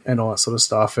do and all that sort of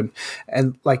stuff.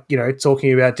 And like,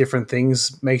 talking about different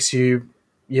things makes your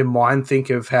mind think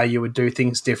of how you would do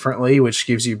things differently, which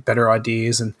gives you better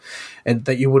ideas and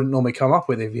that you wouldn't normally come up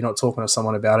with if you're not talking to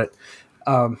someone about it.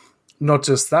 Not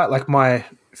just that, like my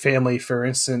family, for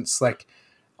instance, like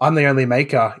I'm the only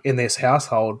maker in this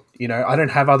household, I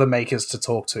don't have other makers to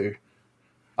talk to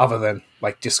other than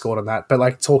like Discord and that, but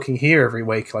like talking here every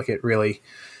week, like it really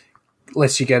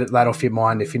lets you get that off your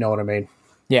mind, if you know what I mean.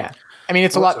 Yeah. I mean,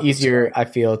 it's a lot easier, I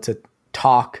feel, to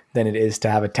talk than it is to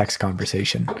have a text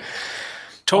conversation.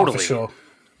 Totally. Oh, for sure.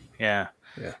 Yeah.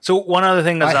 So one other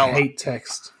thing I hate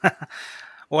text.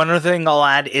 One other thing I'll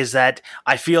add is that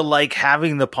I feel like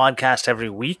having the podcast every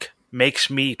week makes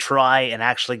me try and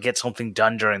actually get something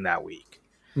done during that week,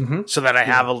 so that I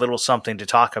have a little something to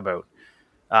talk about.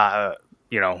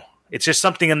 It's just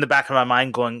something in the back of my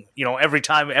mind going, every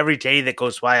day that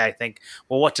goes by, I think,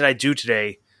 well, what did I do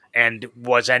today? And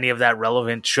was any of that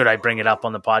relevant? Should I bring it up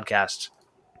on the podcast?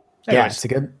 Anyways. Yeah, it's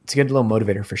a good little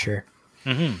motivator for sure.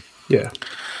 Mm-hmm. Yeah.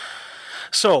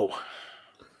 So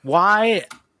why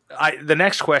the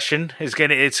next question is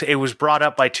it was brought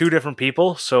up by 2 different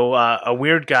people. So a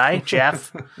weird guy,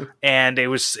 Jeff, and it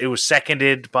was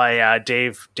seconded by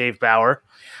Dave Bauer.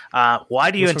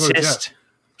 Why do you insist?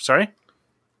 Sorry?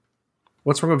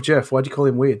 What's wrong with Jeff? Why'd you call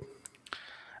him weird?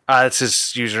 That's his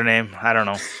username. I don't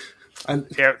know.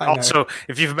 Yeah. I know. Also,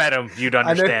 if you've met him, you'd I know,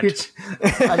 understand.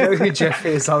 I know who Jeff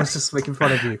is. I was just making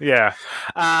fun of you. Yeah.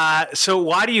 So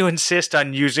why do you insist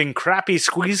on using crappy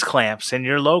squeeze clamps in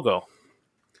your logo?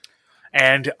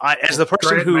 And as the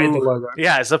person Grant made the who, logo.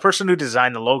 as the person who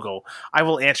designed the logo, I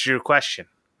will answer your question.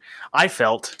 I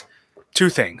felt two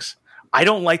things. I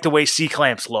don't like the way C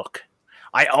clamps look.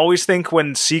 I always think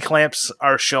when C clamps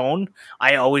are shown,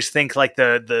 I always think like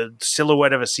the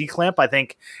silhouette of a C clamp. I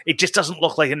think it just doesn't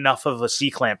look like enough of a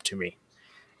C clamp to me.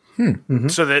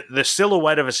 So the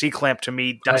silhouette of a C clamp to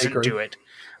me doesn't agree. do it.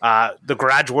 The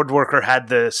garage woodworker had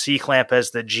the C clamp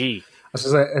as the G. I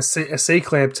was gonna say, a C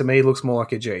clamp to me looks more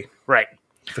like a G, Right.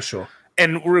 for sure.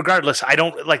 And regardless, I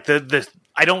don't like the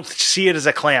I don't see it as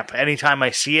a clamp. Anytime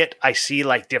I see it, I see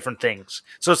like different things.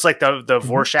 So it's like the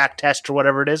Rorschach test or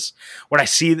whatever it is. When I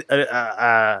see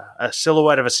a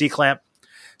silhouette of a C clamp.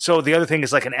 So the other thing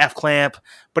is like an F clamp,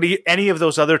 but any of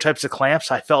those other types of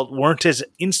clamps I felt weren't as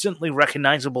instantly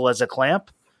recognizable as a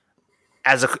clamp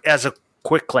as a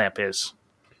quick clamp is.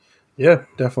 Yeah,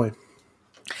 definitely.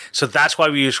 So that's why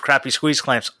we use crappy squeeze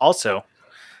clamps. Also,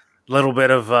 a little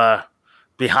bit of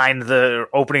behind the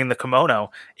opening the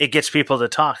kimono, it gets people to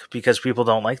talk because people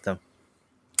don't like them.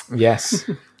 Yes.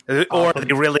 Or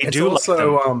they really It's do like them.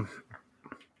 also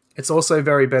it's also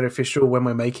very beneficial when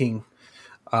we're making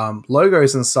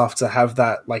logos and stuff to have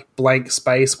that like blank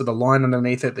space with a line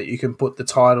underneath it that you can put the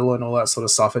title and all that sort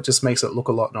of stuff. It just makes it look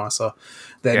a lot nicer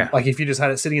than like if you just had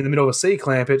it sitting in the middle of a C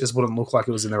clamp, it just wouldn't look like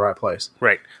it was in the right place.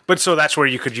 Right. But so that's where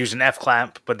you could use an F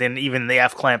clamp, but then even the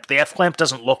F clamp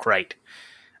doesn't look right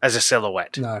as a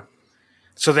silhouette. No.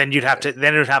 So then it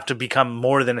would have to become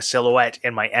more than a silhouette,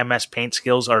 and my MS Paint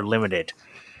skills are limited.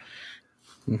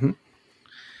 Mm-hmm.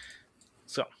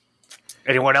 So,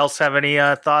 anyone else have any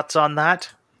thoughts on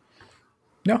that?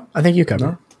 No, I think you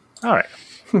covered. All right.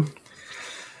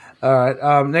 All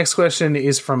right. Next question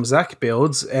is from Zach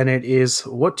Builds, and it is: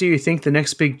 what do you think the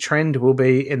next big trend will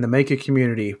be in the maker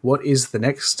community? What is the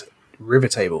next river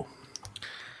table?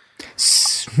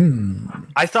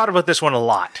 I thought about this one a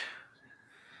lot,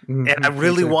 and I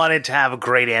really wanted to have a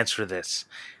great answer to this.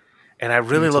 And I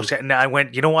really looked at it, and I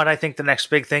went, you know what I think the next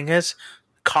big thing is?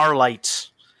 Car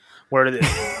lights, where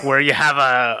you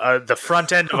have the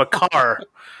front end of a car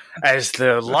as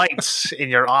the lights in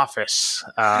your office.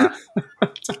 That's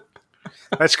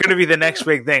going to be the next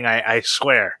big thing, I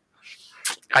swear.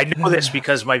 I know this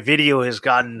because my video has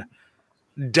gotten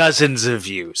dozens of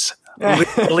views.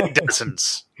 Literally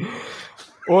dozens.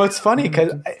 Well, it's funny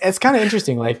because it's kind of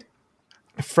interesting. Like,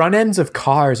 front ends of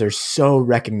cars are so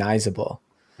recognizable.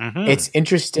 Mm-hmm. It's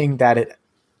interesting that it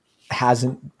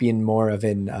hasn't been more of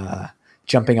an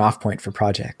jumping off point for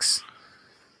projects.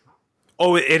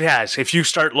 Oh, it has. If you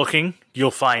start looking,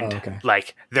 you'll find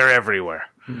like they're everywhere.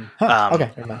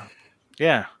 Okay.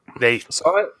 Yeah,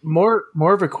 So more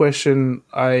of a question.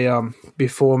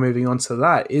 Before moving on to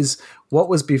that is what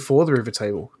was before the river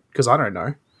table? Because I don't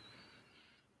know.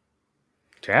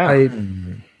 Yeah.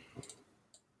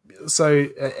 So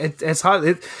it's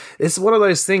hard. It's one of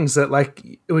those things that like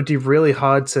it would be really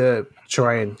hard to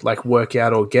try and like work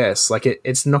out or guess. Like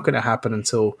it's not going to happen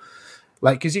until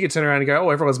like because you could turn around and go, oh,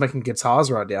 everyone's making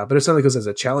guitars right now, but it's only because there's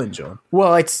a challenge on.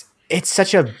 Well, it's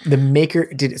such a the maker.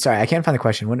 Sorry, I can't find the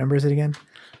question. What number is it again?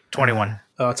 21.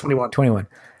 21. 21.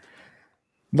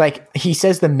 Like he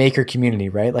says, the maker community,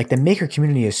 right? Like the maker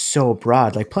community is so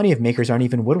broad. Like plenty of makers aren't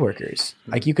even woodworkers.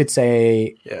 Like you could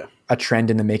say a trend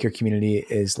in the maker community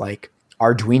is like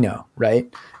Arduino,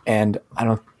 right? And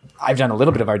I've done a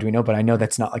little bit of Arduino, but I know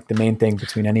that's not like the main thing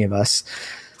between any of us.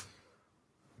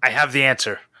 I have the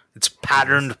answer. It's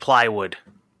patterned plywood.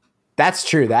 That's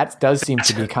true. That does seem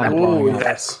to be kind of blowing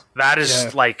up. That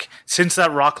is like since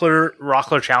that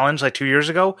Rockler challenge like 2 years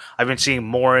ago, I've been seeing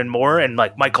more and more, and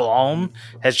like Michael Alm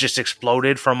has just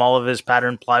exploded from all of his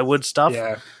patterned plywood stuff.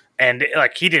 Yeah. And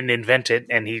like he didn't invent it,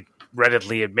 and he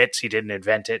readily admits he didn't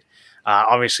invent it.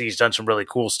 Obviously, he's done some really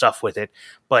cool stuff with it,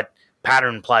 but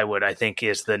patterned plywood, I think,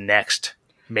 is the next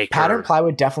maker. Patterned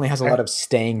plywood definitely has a lot of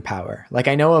staying power. Like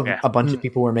I know of a bunch of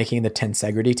people were making the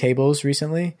tensegrity tables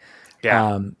recently.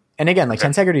 Yeah. And again, like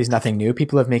tensegrity is nothing new.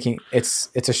 People have it's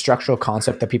a structural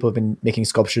concept that people have been making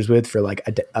sculptures with for like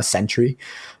a century.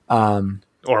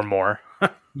 Or more.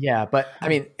 Yeah, but I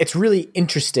mean, it's really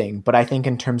interesting. But I think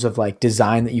in terms of like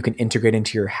design that you can integrate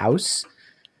into your house,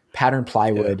 patterned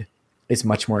plywood is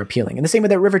much more appealing. And the same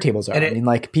with that river tables are. I mean,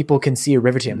 like people can see a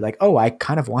river table like, oh, I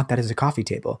kind of want that as a coffee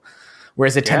table.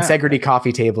 Whereas a tensegrity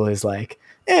coffee table is like,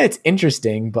 it's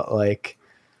interesting, but like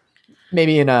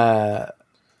maybe in a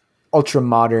ultra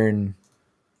modern,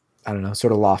 I don't know,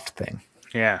 sort of loft thing.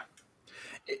 Yeah.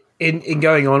 in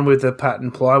going on with the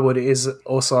pattern plywood is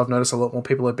also I've noticed a lot more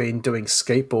people have been doing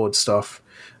skateboard stuff,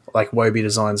 like Wobie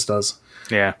Designs does.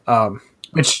 Yeah.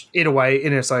 Which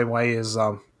in its own way is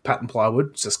pattern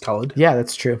plywood, it's just coloured. Yeah,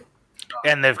 that's true.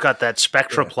 And they've got that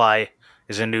Spectraply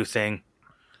is a new thing.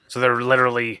 So they're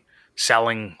literally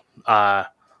selling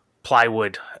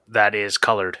plywood that is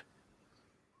colored.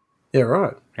 Yeah,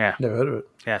 right. Yeah. Never heard of it.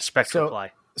 Yeah,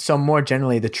 Spectraply. So more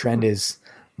generally, the trend is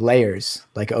layers,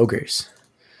 like ogres.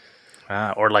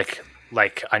 Or like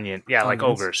onion. Yeah, like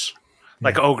Onions. ogres.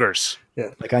 Like ogres Yeah.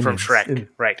 Like from onions. Shrek.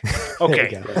 Right. There we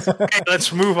Okay. go. Okay,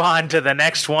 let's move on to the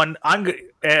next one.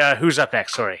 Who's up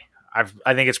next? Sorry. I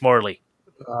think it's Morley.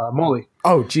 Molly.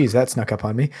 Oh, geez, that snuck up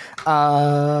on me.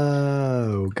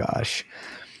 Oh, gosh.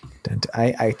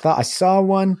 I thought I saw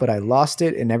one, but I lost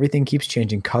it, and everything keeps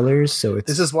changing colors. So it's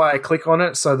This is why I click on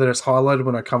it so that it's highlighted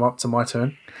when I come up to my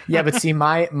turn. yeah. But see,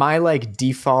 my like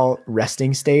default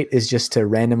resting state is just to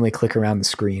randomly click around the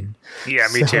screen. Yeah,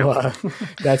 me too.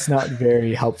 That's not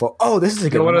very helpful. Oh, this is a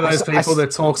good You're one of one. those people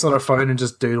that talks on a phone and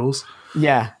just doodles.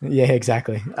 Yeah,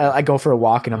 exactly. I go for a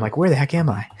walk and I'm like, where the heck am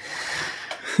I?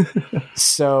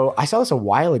 So I saw this a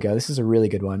while ago. This is a really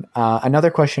good one. Another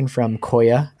question from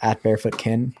Koya at Barefoot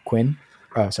Quinn.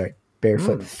 Oh, sorry,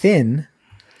 Barefoot Thin.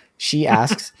 She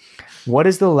asks, what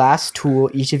is the last tool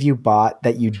each of you bought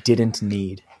that you didn't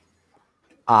need?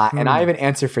 And I have an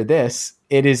answer for this.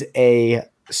 It is a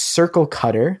circle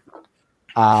cutter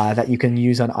that you can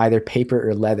use on either paper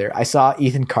or leather. I saw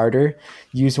Ethan Carter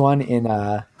use one in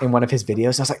one of his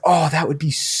videos. I was like, oh, that would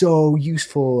be so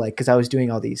useful. Like, because I was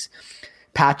doing all these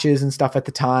patches and stuff at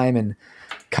the time, and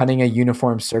cutting a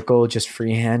uniform circle just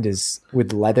freehand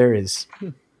with leather is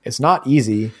not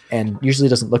easy and usually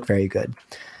doesn't look very good.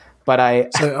 But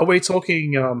So are we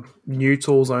talking new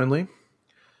tools only?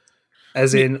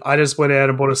 As in, I just went out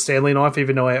and bought a Stanley knife,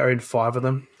 even though I owned 5 of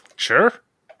them, Sure.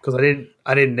 because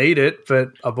I didn't need it, but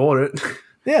I bought it.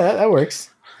 yeah, that works.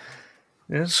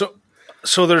 Yeah.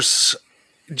 So there's.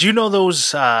 Do you know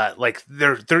those? Like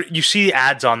they're you see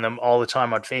ads on them all the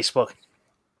time on Facebook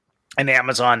and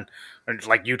Amazon, or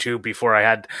like YouTube. Before I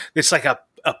had, it's like a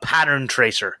pattern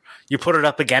tracer. You put it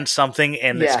up against something,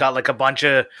 and it's Yeah. got like a bunch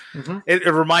of. It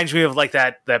reminds me of like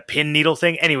that pin needle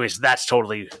thing. Anyways, that's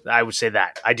totally. I would say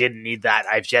that I didn't need that.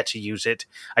 I've yet to use it.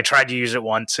 I tried to use it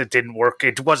once. It didn't work.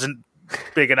 It wasn't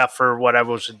big enough for what I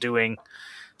was doing.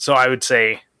 So I would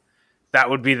say that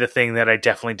would be the thing that I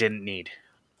definitely didn't need.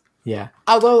 Yeah.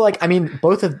 Although, like, I mean,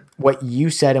 both of what you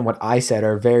said and what I said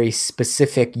are very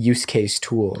specific use case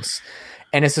tools.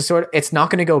 And it's not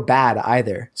going to go bad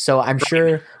either. So I'm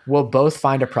sure we'll both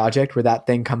find a project where that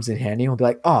thing comes in handy. We'll be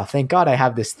like, oh, thank God I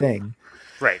have this thing.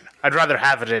 Right. I'd rather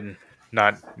have it and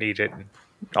not need it and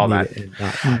all that.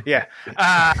 Yeah.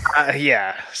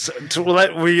 Yeah. So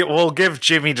we'll give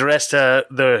Jimmy the rest of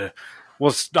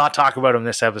we'll not talk about him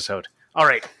this episode. All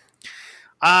right.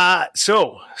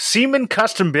 So Seaman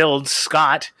Custom Builds,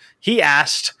 Scott, he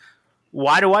asked,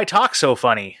 why do I talk so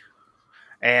funny?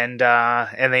 And the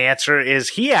answer is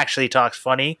he actually talks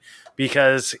funny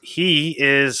because he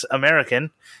is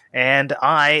American and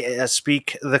I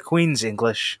speak the Queen's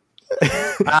English.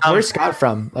 Where's Scott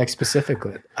from, like,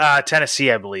 specifically? Tennessee,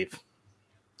 I believe.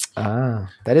 That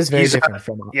is very different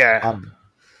from yeah.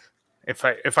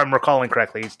 If I'm recalling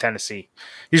correctly, he's Tennessee.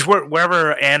 He's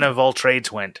wherever Anna of all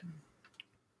trades went.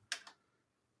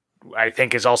 I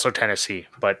think is also Tennessee.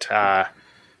 But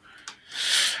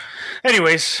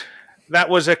anyways, that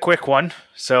was a quick one.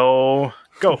 So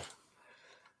go.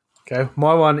 Okay,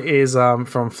 my one is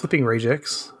from Flipping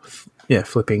Rejects. Yeah,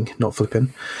 flipping, not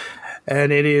flipping.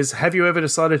 And it is, have you ever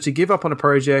decided to give up on a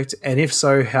project? And if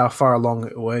so, how far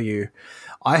along were you?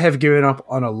 I have given up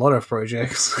on a lot of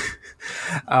projects.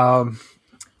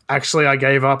 Actually, I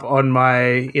gave up on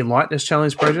my Enlighteners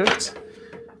Challenge project.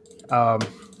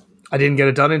 I didn't get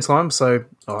it done in time, so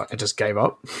I just gave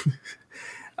up.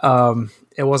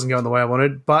 It wasn't going the way I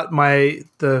wanted. But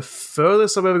the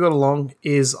furthest I've ever got along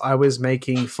is I was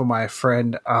making for my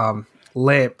friend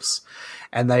lamps,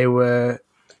 and they were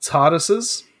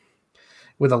TARDISes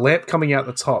with a lamp coming out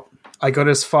the top. I got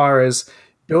as far as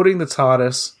building the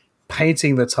TARDIS,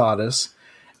 painting the TARDIS,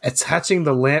 attaching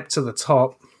the lamp to the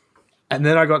top, and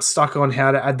then I got stuck on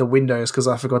how to add the windows because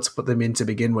I forgot to put them in to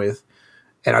begin with,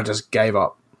 and I just gave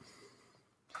up.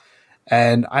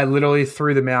 And I literally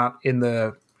threw them out in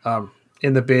the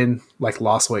bin like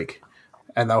last week,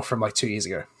 and they were from like 2 years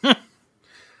ago.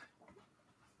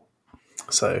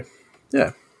 So,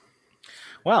 yeah.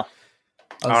 Well,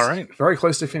 all right. Very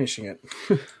close to finishing it.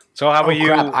 So how about you?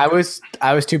 Crap. I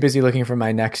was too busy looking for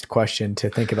my next question to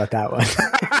think about that one.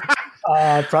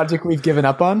 Project we've given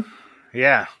up on?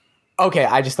 Yeah. Okay,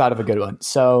 I just thought of a good one.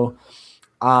 So,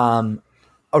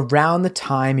 around the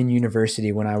time in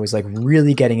university when I was like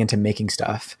really getting into making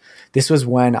stuff, this was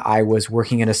when I was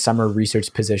working in a summer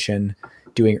research position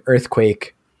doing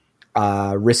earthquake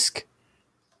risk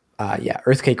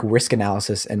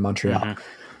analysis in Montreal. Mm-hmm.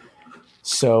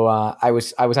 So I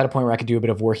was at a point where I could do a bit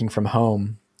of working from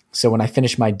home. So when I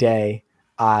finished my day,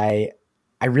 I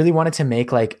really wanted to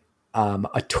make like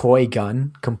a toy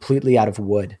gun completely out of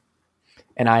wood.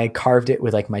 And I carved it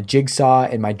with like my jigsaw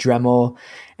and my Dremel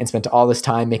and spent all this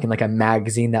time making like a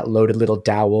magazine that loaded little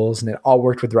dowels, and it all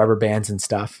worked with rubber bands and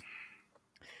stuff.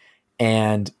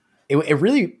 And it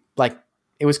really like,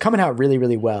 it was coming out really,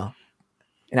 really well.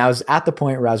 And I was at the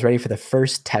point where I was ready for the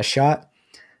first test shot.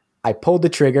 I pulled the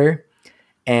trigger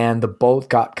and the bolt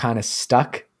got kind of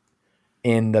stuck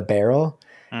in the barrel.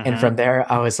 Mm-hmm. And from there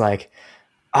I was like,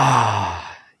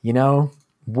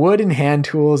 wood and hand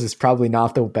tools is probably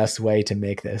not the best way to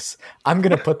make this. I'm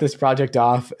going to put this project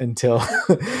off until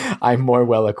I'm more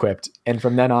well equipped. And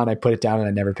from then on, I put it down and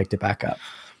I never picked it back up.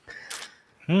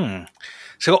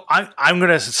 So I'm going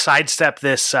to sidestep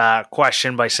this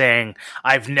question by saying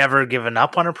I've never given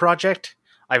up on a project.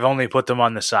 I've only put them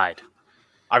on the side.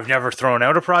 I've never thrown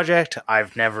out a project.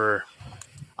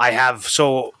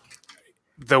 So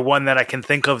the one that I can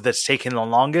think of that's taken the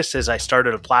longest is I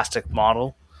started a plastic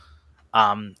model.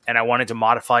 And I wanted to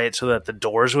modify it so that the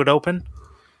doors would open.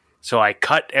 So I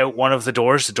cut out one of the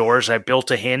doors. I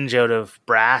built a hinge out of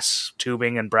brass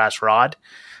tubing and brass rod.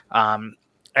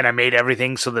 And I made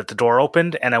everything so that the door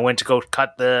opened, and I went to go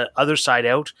cut the other side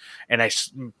out. And I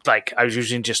was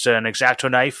using just an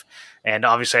X-Acto knife. And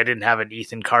obviously I didn't have an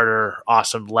Ethan Carter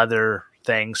awesome leather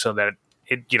thing so that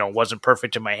it, wasn't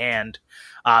perfect in my hand.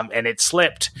 And it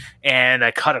slipped, and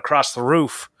I cut across the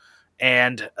roof.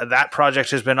 And that project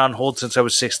has been on hold since I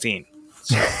was 16.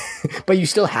 So. But you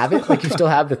still have it? Like, you still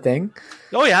have the thing?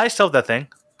 Oh yeah, I still have that thing.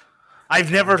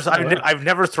 I've never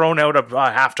thrown out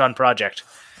a half-done project.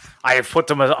 I have put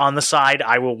them on the side.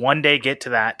 I will one day get to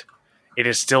that. It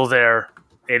is still there.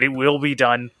 It will be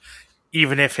done,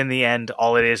 even if in the end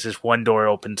all it is one door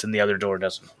opens and the other door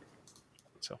doesn't.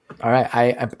 So. All right,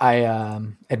 I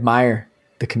admire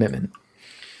the commitment.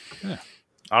 Yeah.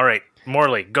 All right,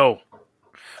 Morley, go.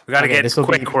 We got to get quick. This will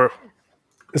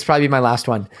probably be my last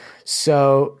one.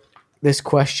 So this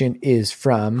question is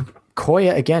from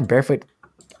Koya again, Barefoot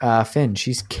Finn.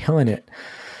 She's killing it.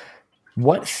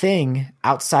 What thing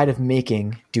outside of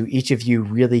making do each of you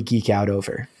really geek out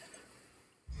over?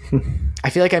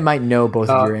 I feel like I might know both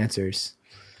of your answers,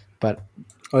 but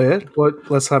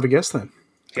let's have a guess then.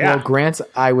 Yeah. Well, Grant's,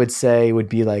 I would say, would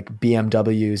be like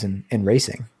BMWs and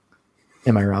racing.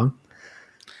 Am I wrong?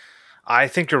 I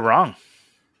think you're wrong.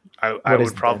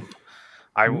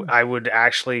 I would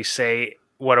actually say,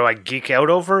 what do I geek out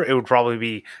over? It would probably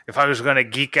be, if I was going to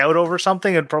geek out over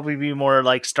something, it'd probably be more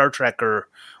like Star Trek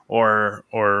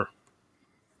or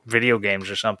video games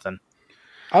or something.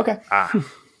 Okay.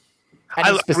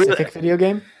 Any specific video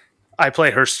game? I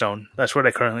play Hearthstone. That's what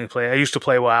I currently play. I used to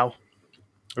play WoW,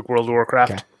 like World of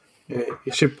Warcraft. Okay. Yeah,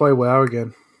 you should play WoW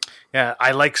again. Yeah,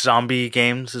 I like zombie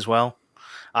games as well.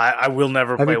 I will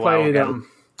never play WoW again.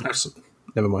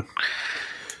 Never mind.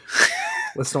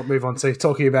 Let's not move on to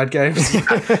talking about games.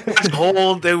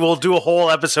 We'll do a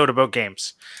whole episode about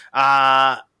games.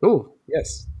 Oh,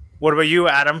 yes. What about you,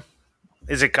 Adam?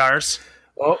 Is it cars?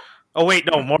 Oh wait,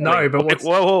 no, Morley. No, but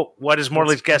whoa. What is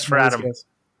Morley's guess for Adam?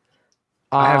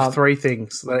 I have three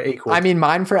things that are equal. I mean,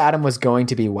 mine for Adam was going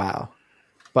to be WoW.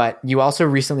 But you also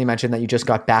recently mentioned that you just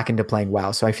got back into playing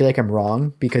WoW. So I feel like I'm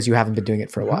wrong because you haven't been doing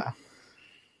it for a while.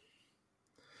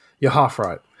 You're half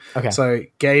right. Okay. So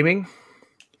gaming,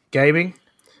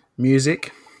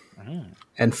 music,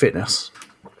 and fitness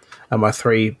are my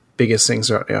three biggest things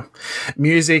right now.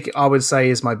 Music, I would say,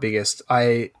 is my biggest.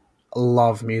 I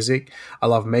love music. I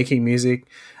love making music.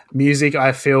 Music,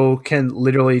 I feel, can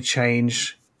literally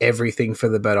change everything for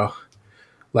the better.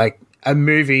 Like a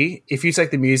movie, if you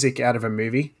take the music out of a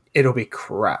movie, it'll be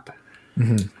crap.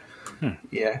 Mm-hmm.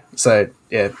 Yeah. So,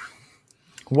 yeah.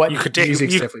 What you could take,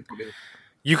 music's definitely probably.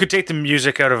 You could take the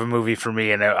music out of a movie for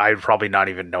me, and I'd probably not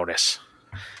even notice.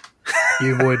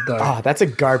 You would, though. Oh, that's a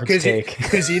garbage take.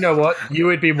 Because you know what? You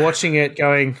would be watching it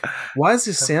going, why does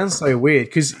this sound so weird?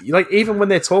 Because like even when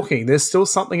they're talking, there's still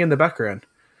something in the background.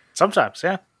 Sometimes,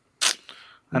 yeah.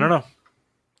 I don't know.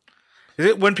 Is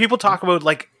it when people talk about,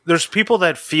 like, there's people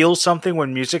that feel something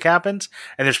when music happens,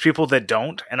 and there's people that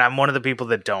don't, and I'm one of the people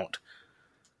that don't.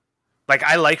 Like,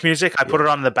 I like music. I put it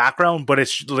on in the background, but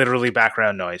it's literally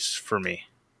background noise for me.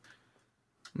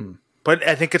 But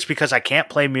I think it's because I can't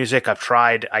play music. I've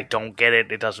tried. I don't get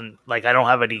it. It doesn't, like, I don't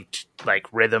have any, like,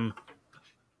 rhythm.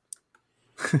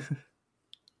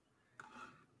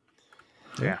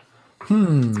 Yeah.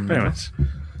 Anyways.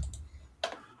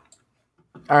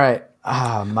 All right.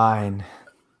 Mine.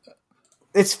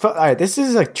 All right. This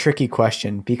is a tricky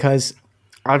question because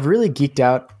I've really geeked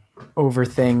out over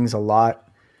things a lot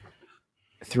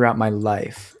throughout my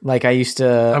life. Like I used to.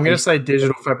 I'm going to say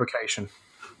digital fabrication.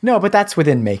 No, but that's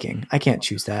within making. I can't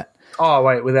choose that. Oh,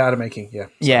 wait, without a making, yeah.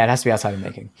 Yeah, it has to be outside of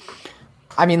making.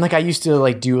 I mean, like I used to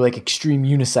like do like extreme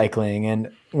unicycling,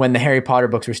 and when the Harry Potter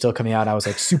books were still coming out, I was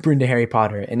like super into Harry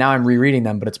Potter, and now I'm rereading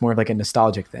them, but it's more of like a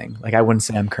nostalgic thing. Like I wouldn't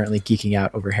say I'm currently geeking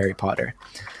out over Harry Potter.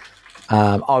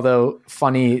 Although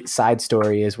funny side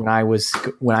story is when I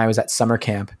was at summer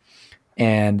camp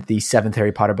and the 7th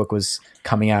Harry Potter book was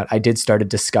coming out, I did start a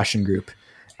discussion group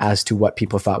as to what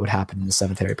people thought would happen in the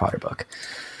 7th Harry Potter book.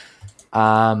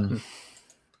 I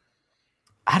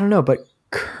don't know, but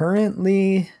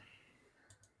currently,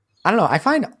 I don't know. I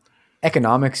find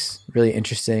economics really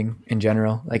interesting in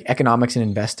general, like economics and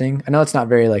investing. I know it's not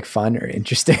very like fun or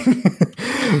interesting,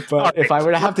 but if I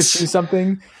were to have to choose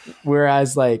something,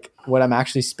 whereas like what I'm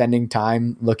actually spending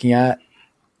time looking at,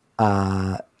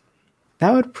 that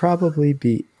would probably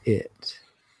be it.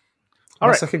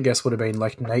 My second guess would have been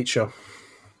like nature.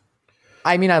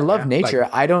 I mean, I love nature.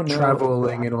 Like I don't know.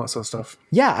 Traveling and all that sort of stuff.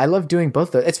 Yeah, I love doing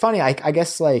both. It's funny. I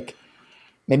guess like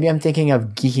maybe I'm thinking of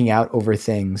geeking out over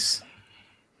things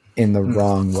in the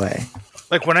wrong way.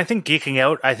 Like when I think geeking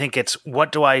out, I think it's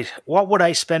what would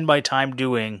I spend my time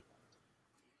doing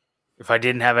if I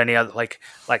didn't have any other like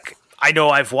I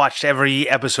know I've watched every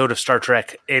episode of Star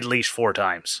Trek at least 4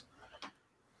 times.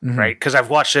 Mm-hmm. Right? Because I've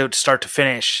watched it start to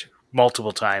finish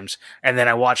multiple times, and then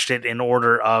I watched it in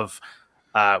order of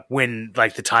when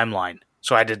like the timeline.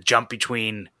 So I had to jump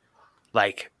between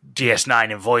like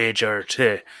DS9 and Voyager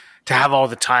to have all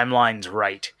the timelines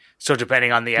right. So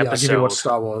depending on the episode, I'll give you watch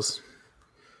Star Wars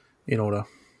in order.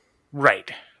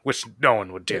 Right, which no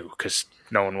one would do because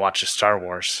no one watches Star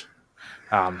Wars.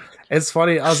 It's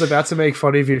funny. I was about to make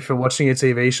fun of you for watching a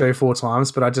TV show 4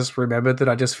 times, but I just remembered that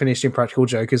I just finished Impractical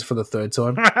Jokers for the 3rd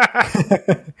time.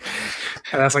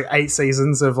 And that's like 8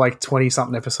 seasons of like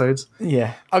 20-something episodes.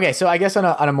 Yeah. Okay, so I guess on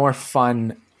a more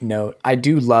fun note, I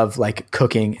do love like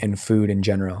cooking and food in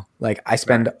general. Like I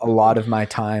spend a lot of my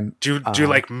time. Do you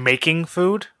like making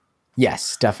food?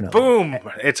 Yes, definitely. Boom!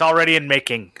 It's already in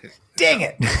making. Dang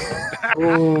it.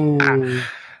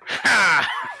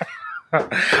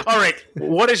 All right.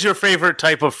 What is your favorite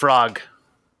type of frog?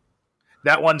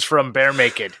 That one's from Bear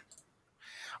Naked.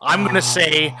 I'm gonna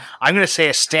say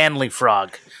a Stanley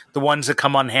frog, the ones that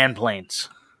come on hand planes.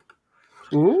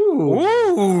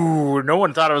 Ooh! No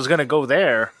one thought I was gonna go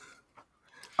there.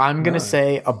 I'm gonna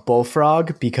say a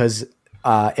bullfrog because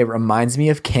it reminds me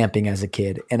of camping as a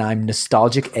kid, and I'm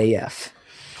nostalgic AF.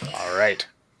 All right.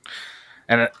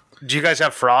 And do you guys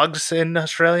have frogs in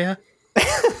Australia?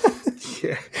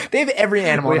 Yeah. They have every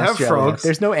animal in Australia. Frogs.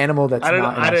 There's no animal that's not in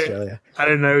Australia. I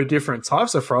don't know different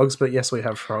types of frogs, but yes, we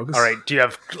have frogs. All right. Do you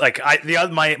have like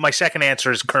my second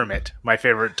answer is Kermit. My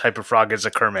favorite type of frog is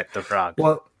a Kermit the frog.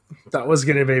 Well, that was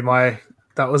going to be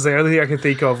that was the only thing I could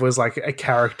think of was like a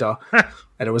character,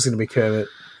 and it was going to be Kermit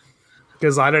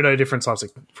because I don't know different types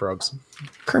of frogs.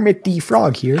 Kermit the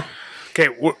frog here. Okay,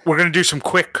 we're going to do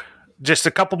just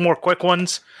a couple more quick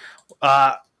ones.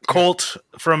 Colt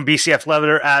from BCF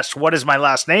Leather asked, "What is my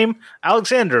last name?"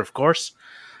 Alexander, of course.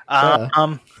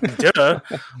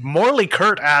 Morley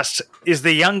Kurt asked, "Is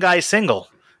the young guy single?"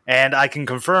 And I can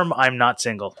confirm I'm not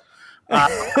single.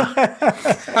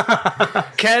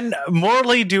 Can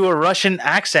Morley do a Russian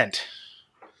accent?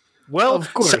 Well,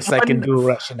 of course I can do a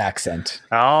Russian accent.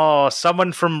 Oh,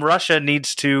 someone from Russia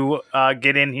needs to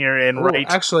get in here and write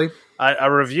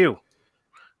a review.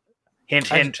 Hint,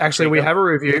 hint. Actually, we have a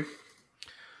review.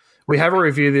 We have a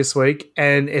review this week,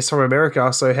 and it's from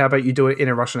America, so how about you do it in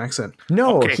a Russian accent?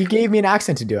 No, He gave me an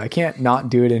accent to do. I can't not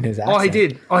do it in his accent. Oh, he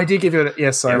did. He did give you an...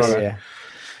 Yes, sorry. Yeah.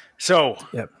 So,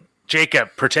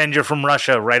 Jacob, pretend you're from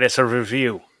Russia. Write us a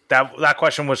review. That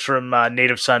question was from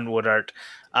Native Son Woodart.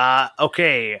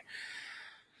 Okay.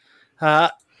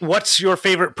 What's your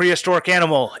favorite prehistoric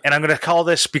animal? And I'm going to call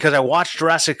this, because I watched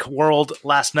Jurassic World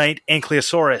last night,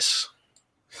 Ankylosaurus.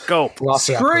 Go.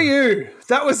 Screw you.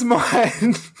 That was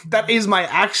mine. That is my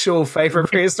actual favorite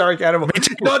prehistoric animal.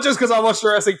 Not just because I watched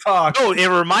Jurassic Park. Oh, it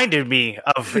reminded me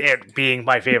of it being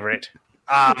my favorite.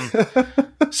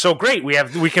 So great.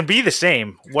 We can be the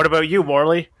same. What about you,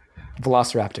 Morley?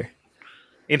 Velociraptor.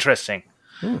 Interesting.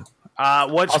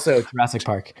 What's also Jurassic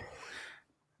Park?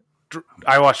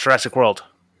 I watched Jurassic World.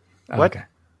 What? Okay.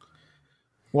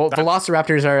 Well,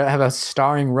 Velociraptors have a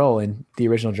starring role in the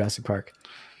original Jurassic Park.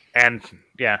 And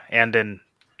in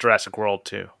Jurassic World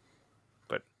too.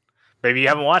 But Maybe you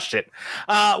haven't watched it.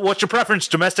 What's your preference,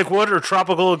 domestic wood or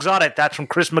tropical exotic? That's from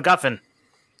Chris McGuffin.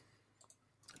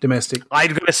 Domestic. I'm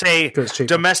going to say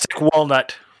domestic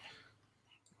walnut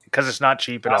because it's not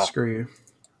cheap at all. Screw you.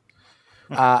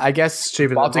 I guess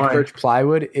Baltic birch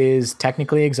plywood is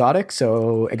technically exotic,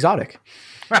 so exotic.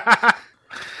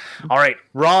 All right,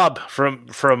 Rob from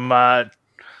Trout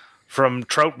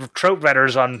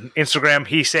Vetters on Instagram.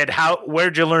 He said,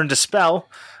 where'd you learn to spell?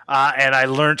 And I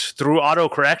learned through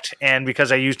autocorrect, and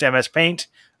because I used MS Paint,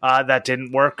 that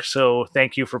didn't work. So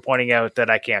thank you for pointing out that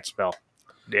I can't spell.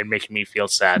 It makes me feel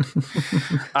sad.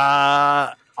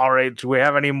 All right, do we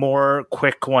have any more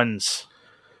quick ones?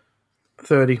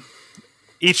 30.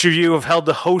 Each of you have held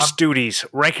the host duties.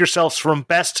 Rank yourselves from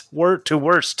best to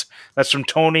worst. That's from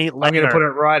Tony Lehner. I'm going to put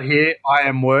it right here. I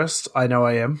am worst. I know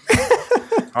I am.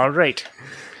 All right.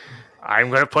 I'm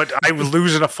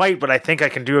losing a fight, but I think I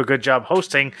can do a good job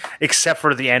hosting, except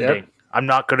for the ending. Yep. I'm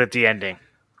not good at the ending.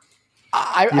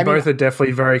 You both are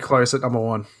definitely very close at number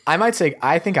one. I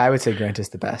think I would say Grant is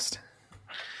the best.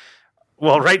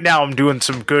 Well, right now I'm doing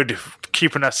some good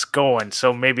keeping us going,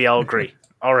 so maybe I'll agree.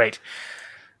 All right.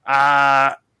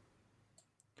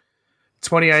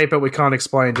 28, but we can't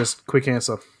explain. Just quick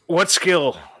answer. What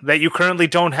skill that you currently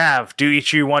don't have do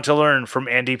each of you want to learn from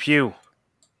Andy Pugh?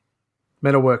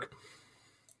 Metalwork.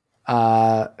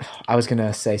 I was going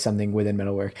to say something within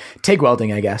metalwork. TIG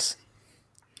welding, I guess.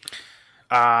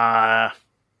 Power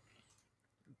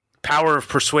of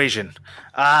persuasion.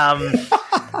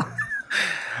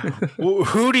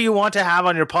 Who do you want to have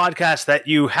on your podcast that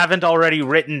you haven't already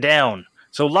written down?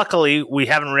 So luckily, we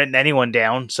haven't written anyone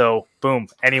down. So boom,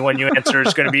 anyone you answer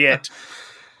is going to be it.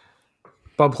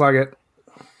 Bob Claggett.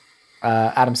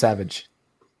 Adam Savage.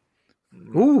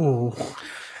 Ooh.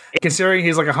 Considering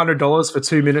he's like $100 for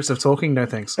 2 minutes of talking, no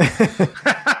thanks.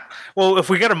 Well, if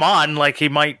we get him on, like he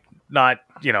might not,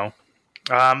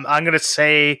 I'm going to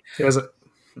say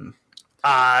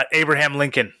Abraham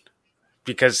Lincoln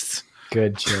because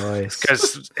good choice.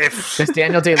 Because if does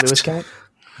Daniel Day-Lewis count?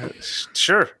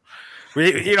 Sure.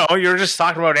 You're just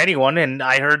talking about anyone, and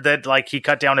I heard that like he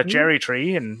cut down a cherry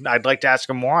tree, and I'd like to ask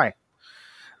him why.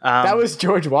 That was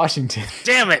George Washington.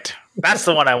 Damn it. That's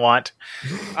the one I want.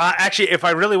 Actually, if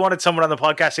I really wanted someone on the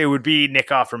podcast, it would be Nick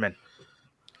Offerman.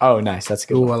 Oh, nice. That's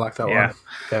good. Ooh, I like that one.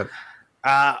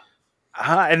 Yeah.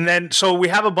 And then, so we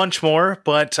have a bunch more,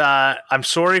 but I'm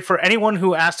sorry for anyone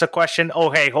who asked a question. Oh,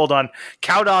 hey, hold on.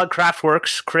 Cowdog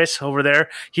Craftworks, Chris over there,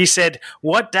 he said,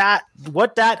 what that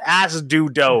ass do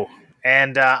dough?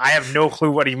 And I have no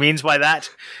clue what he means by that.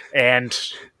 And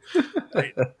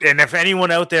if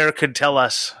anyone out there could tell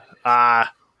us,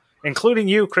 including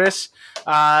you, Chris,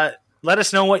 let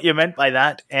us know what you meant by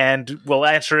that, and we'll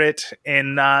answer it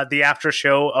in the after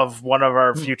show of one of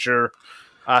our future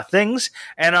things.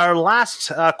 And our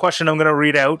last question I'm going to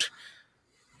read out.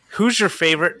 Who's your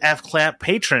favorite F-Clamp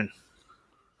patron?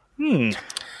 Leroy!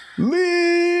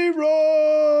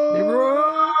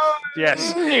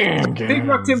 Yes. Big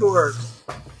Rock Timberworks.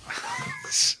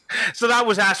 So that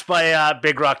was asked by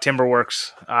Big Rock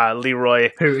Timberworks,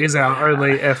 Leroy. Who is our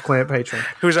only F-Clamp patron.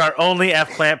 Who's our only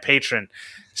F-Clamp patron.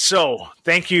 So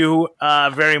thank you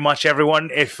very much, everyone.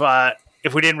 If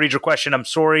we didn't read your question, I'm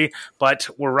sorry, but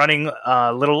we're running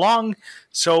a little long.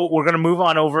 So we're going to move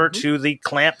on over to the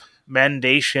clamp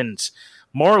mendations.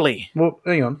 Morley. Well,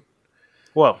 hang on.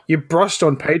 Whoa. You brushed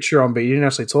on Patreon, but you didn't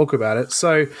actually talk about it.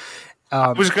 So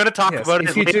I was going to talk about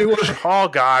it later. Oh,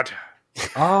 God.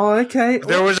 Oh, okay.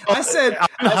 There was. I said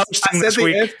the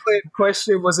F-Clamp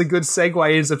question was a good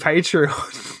segue into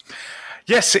Patreon.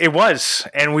 Yes, it was.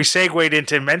 And we segued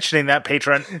into mentioning that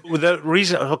Patreon. The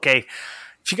reason, okay,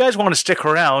 if you guys want to stick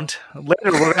around,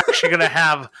 later we're actually going to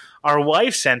have our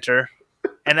wife center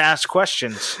and ask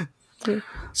questions.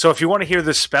 So if you want to hear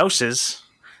the spouses,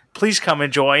 please come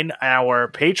and join our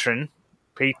patronin.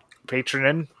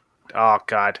 Oh,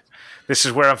 God. This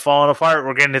is where I'm falling apart.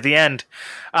 We're getting to the end.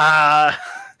 I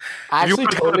actually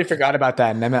totally forgot about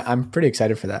that, and I'm pretty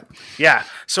excited for that. Yeah.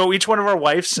 So each one of our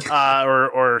wives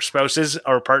or spouses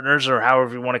or partners or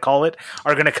however you want to call it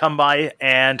are going to come by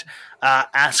and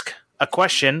ask a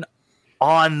question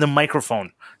on the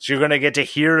microphone. So you're going to get to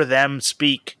hear them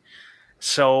speak.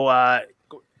 So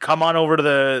come on over to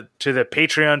the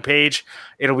Patreon page.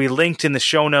 It'll be linked in the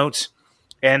show notes.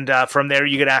 And from there,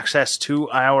 you get access to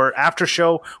our after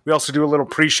show. We also do a little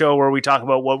pre-show where we talk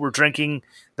about what we're drinking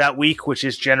that week, which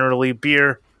is generally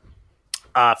beer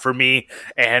for me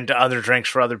and other drinks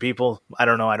for other people. I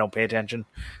don't know. I don't pay attention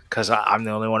because I'm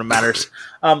the only one that matters.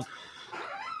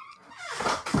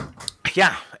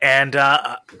 Yeah. And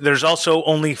there's also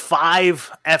only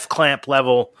 5 F-Clamp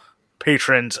level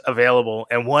patrons available,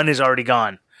 and one is already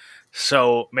gone.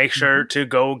 So make sure to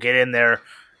go get in there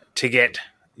to get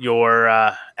your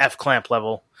F clamp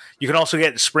level. You can also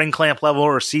get spring clamp level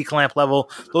or C clamp level.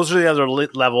 Those are the other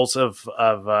levels of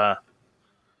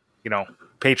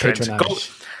patrons.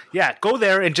 Go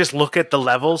there and just look at the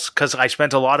levels, because I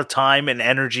spent a lot of time and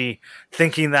energy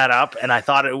thinking that up, and I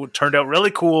thought it turned out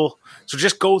really cool. So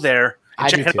just go there and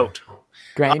check it out.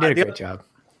 Grant, you did a great job.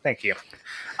 Thank you.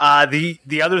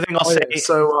 The other thing I'll say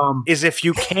is if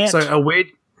you can't... So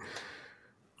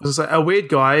a weird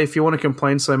guy, if you want to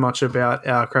complain so much about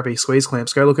our crappy squeeze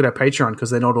clamps, go look at our Patreon,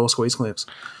 because they're not all squeeze clamps.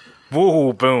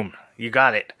 Woo, boom. You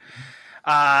got it.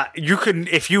 You can,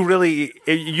 if you really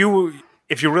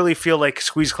feel like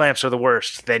squeeze clamps are the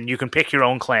worst, then you can pick your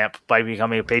own clamp by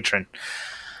becoming a patron.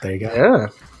 There you go. Yeah.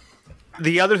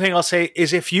 The other thing I'll say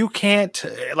is if you can't,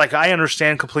 I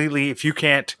understand completely, if you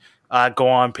can't go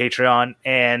on Patreon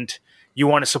and you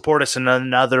want to support us in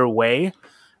another way,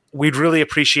 we'd really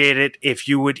appreciate it if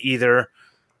you would either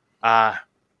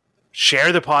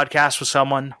share the podcast with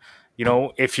someone.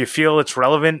 If you feel it's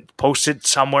relevant, post it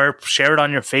somewhere, share it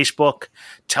on your Facebook,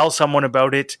 tell someone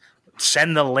about it,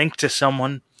 send the link to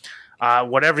someone,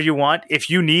 whatever you want. If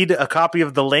you need a copy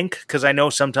of the link, because I know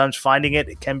sometimes finding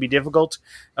it can be difficult,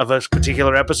 of a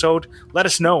particular episode, let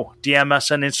us know. DM us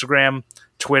on Instagram,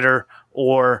 Twitter,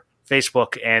 or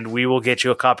Facebook, and we will get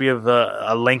you a copy of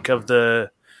a link of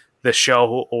the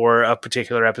show or a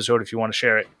particular episode if you want to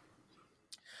share it.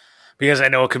 Because I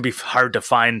know it can be hard to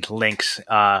find links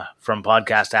from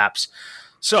podcast apps.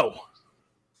 So,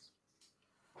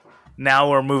 now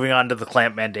we're moving on to the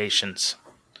clamp mandations.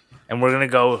 And we're going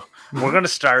to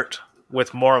start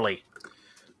with Morley.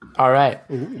 All right.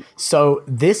 So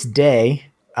this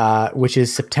day, which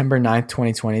is September 9th,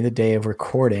 2020, the day of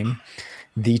recording,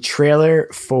 the trailer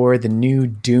for the new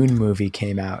Dune movie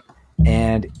came out.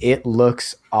 And it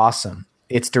looks awesome.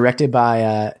 It's directed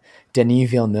by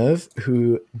Denis Villeneuve,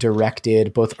 who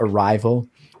directed both Arrival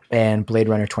and Blade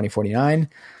Runner 2049.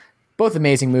 Both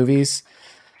amazing movies.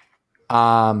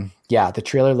 The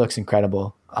trailer looks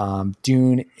incredible.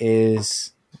 Dune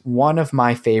is one of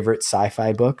my favorite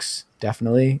sci-fi books,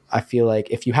 definitely. I feel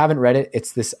like if you haven't read it,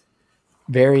 it's this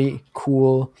very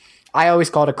cool... I always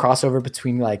call it a crossover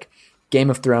between like Game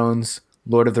of Thrones,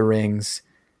 Lord of the Rings,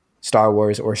 Star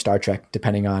Wars, or Star Trek,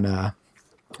 depending on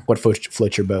what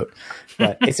floats your boat.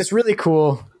 But it's this really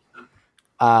cool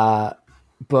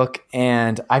book,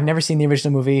 and I've never seen the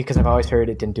original movie because I've always heard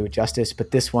it didn't do it justice,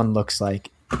 but this one looks like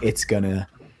it's gonna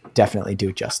definitely do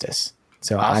it justice.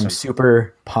 So awesome. I'm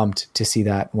super pumped to see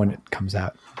that when it comes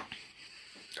out.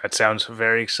 That sounds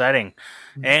very exciting.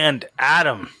 And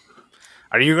Adam,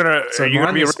 are you gonna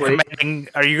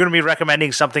be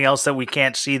recommending something else that we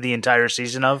can't see the entire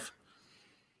season of?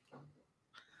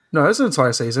 No, it's an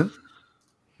entire season.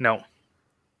 No.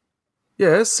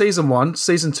 Yeah, it's season 1.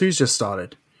 Season 2's just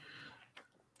started.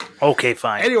 Okay,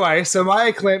 fine. Anyway, so my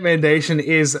recommendation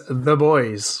is The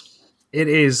Boys. It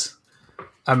is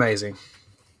amazing.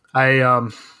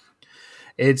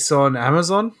 It's on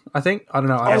Amazon, I think. I don't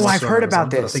know. I've heard about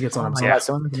this. I think it's on Amazon. Yeah,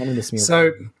 someone recommended this to me.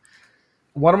 So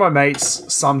one of my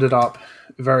mates summed it up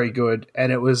very good,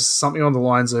 and it was something on the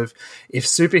lines of, if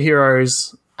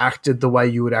superheroes acted the way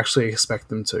you would actually expect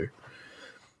them to.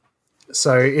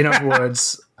 So in other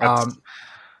words,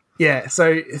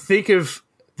 so think of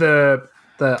the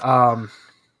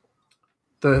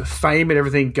fame and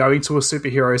everything going to a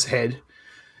superhero's head,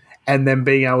 and then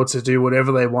being able to do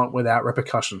whatever they want without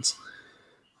repercussions.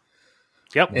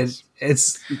 Yep. It's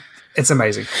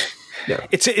amazing. Yeah.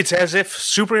 It's as if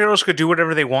superheroes could do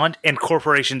whatever they want and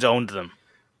corporations owned them.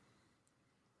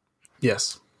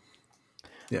 Yes.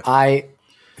 Yeah. I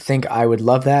think I would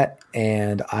love that,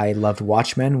 and I loved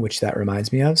Watchmen, which that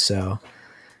reminds me of, so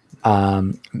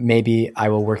maybe I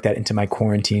will work that into my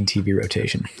quarantine TV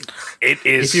rotation. It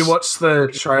is. If you watch the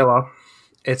trailer,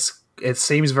 it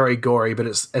seems very gory, but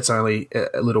it's only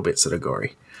little bits that are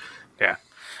gory. Yeah.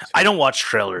 I don't watch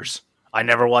trailers. I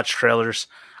never watch trailers.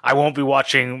 I won't be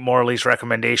watching Morley's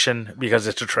recommendation because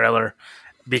it's a trailer.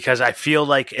 Because I feel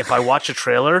like if I watch a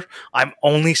trailer, I'm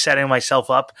only setting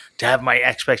myself up to have my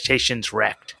expectations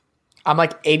wrecked. I'm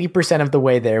like 80% of the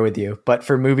way there with you. But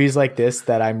for movies like this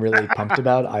that I'm really pumped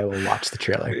about, I will watch the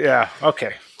trailer. Yeah,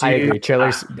 okay. I agree.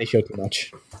 Trailers, they show too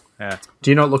much. Yeah.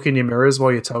 Do you not look in your mirrors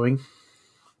while you're towing?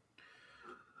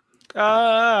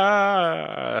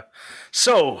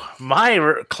 So my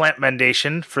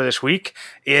recommendation for this week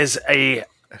is a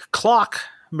clock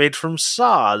made from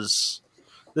saws.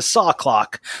 The saw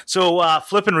clock. So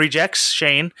Flippin' Rejects,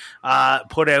 Shane,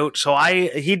 put out. So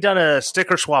he'd done a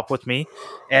sticker swap with me,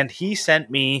 and he sent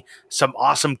me some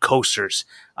awesome coasters.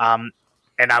 And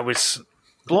I was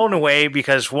blown away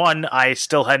because, one, I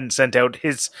still hadn't sent out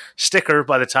his sticker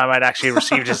by the time I'd actually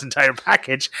received his entire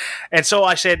package. And so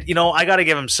I said, I got to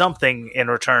give him something in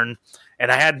return.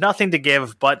 And I had nothing to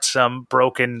give but some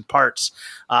broken parts.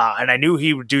 And I knew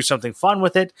he would do something fun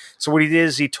with it. So what he did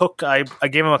is I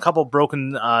gave him a couple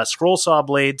broken scroll saw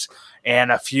blades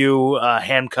and a few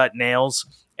hand-cut nails.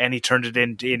 And he turned it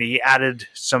into, and he added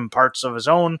some parts of his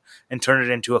own and turned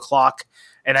it into a clock.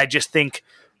 And I just think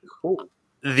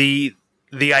the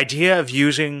idea of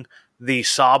using the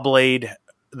saw blade,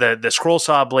 the scroll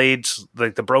saw blades,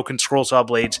 like the broken scroll saw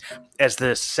blades, as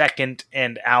the second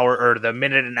and hour or the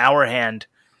minute and hour hand,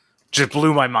 just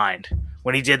blew my mind.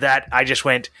 When he did that, I just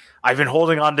went, I've been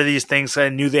holding on to these things. I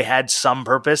knew they had some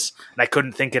purpose, and I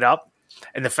couldn't think it up.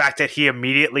 And the fact that he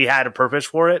immediately had a purpose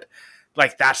for it,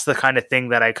 like, that's the kind of thing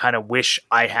that I kind of wish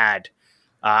I had.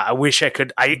 I wish I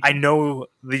could. I know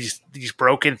these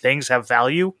broken things have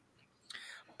value,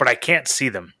 but I can't see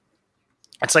them.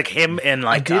 It's like him and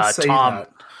like Tom that.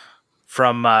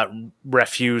 From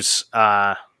Refuse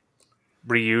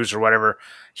Reuse or whatever.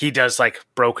 He does like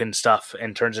broken stuff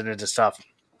and turns it into stuff.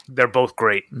 They're both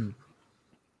great.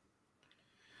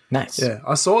 Nice. Yeah,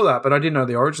 I saw that, but I didn't know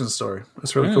the origin story.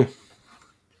 That's really cool.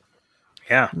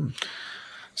 Yeah.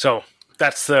 So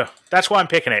that's why I'm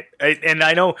picking it. And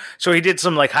I know, so he did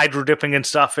some like hydro dipping and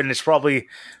stuff, and it's probably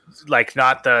like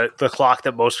not the clock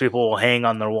that most people will hang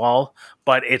on their wall,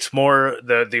 but it's more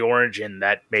the origin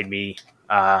that made me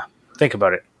think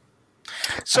about it.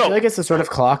 So I feel like it's the sort of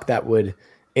clock that would,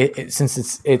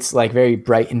 since it's like very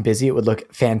bright and busy, it would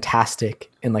look fantastic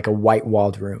in like a white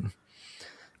walled room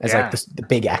as like the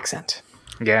big accent.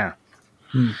 Yeah.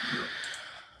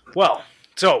 Well,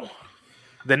 so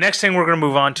the next thing we're going to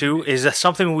move on to is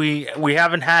something we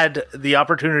haven't had the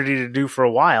opportunity to do for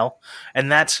a while,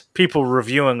 and that's people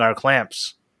reviewing our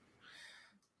clamps.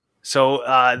 So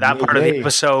that part of the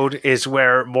episode is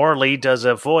where Morley does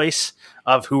a voice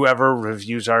of whoever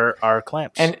reviews our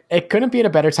clamps. And it couldn't be at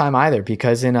a better time either,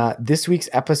 because in this week's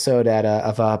episode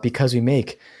of Because We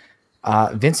Make,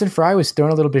 Vincent Fry was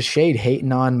throwing a little bit of shade,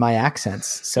 hating on my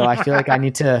accents. So I feel like I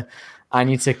need to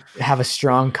have a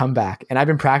strong comeback, and I've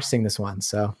been practicing this one.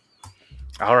 So,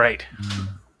 all right,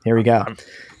 here we go.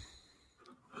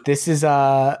 This is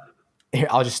here.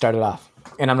 I'll just start it off,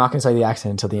 and I'm not going to say the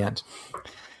accent until the end.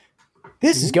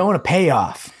 This is going to pay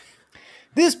off.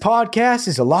 This podcast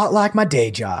is a lot like my day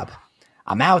job.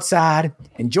 I'm outside,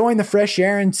 enjoying the fresh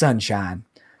air and sunshine.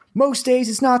 Most days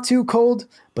it's not too cold,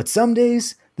 but some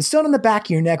days the sun on the back of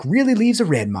your neck really leaves a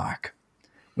red mark.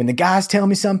 When the guys tell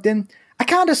me something, I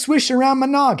kind of swish around my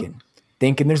noggin,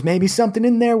 thinking there's maybe something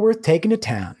in there worth taking to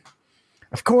town.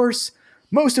 Of course,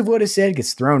 most of what is said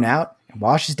gets thrown out and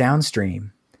washes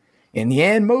downstream. In the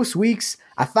end, most weeks,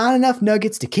 I find enough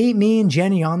nuggets to keep me and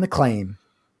Jenny on the claim.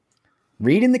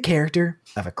 Reading the character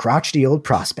of a crotchety old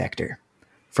prospector.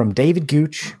 From David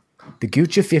Gooch, the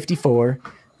Gooch of 54,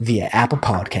 via Apple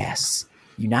Podcasts.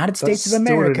 United States of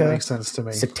America, make sense to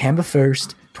me. September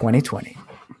 1st, 2020.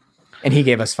 And he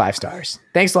gave us 5 stars.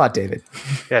 Thanks a lot, David.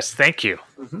 Yes, thank you.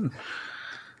 Mm-hmm.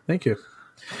 Thank you.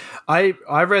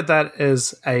 I read that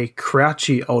as a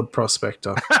crouchy old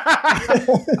prospector.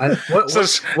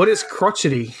 What is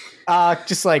crotchety?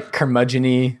 Just like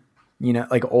curmudgeon-y,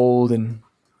 like old and...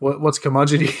 What's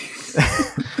curmudgeon-y?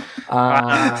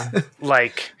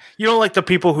 Like, like the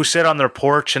people who sit on their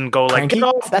porch and go like, cranky? get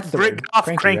off, that's the word.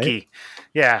 Cranky. Right?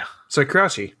 Yeah. So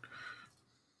crouchy.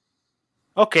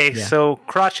 Okay, yeah. So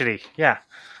crotchety, yeah.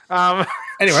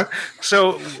 Anyway,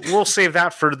 so we'll save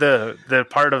that for the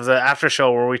part of the after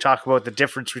show where we talk about the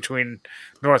difference between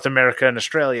North America and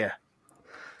Australia.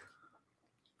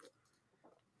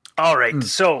 All right,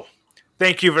 so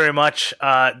thank you very much,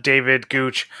 David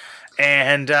Gooch.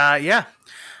 And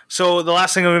so the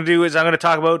last thing I'm going to do is I'm going to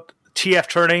talk about TF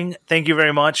Turning. Thank you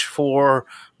very much for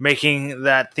making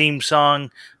that theme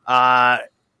song.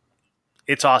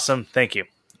 It's awesome. Thank you.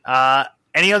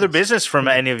 Any other business from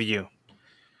any of you?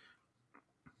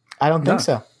 I don't think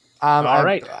so. All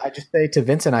right. I just say to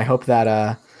Vincent, I hope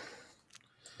that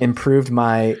improved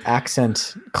my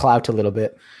accent clout a little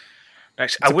bit.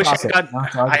 Actually, I wish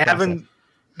I haven't.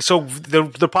 So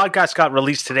the podcast got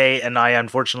released today, and I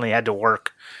unfortunately had to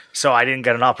work, so I didn't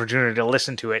get an opportunity to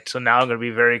listen to it. So now I'm going to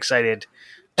be very excited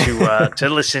to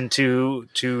listen to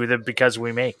the Because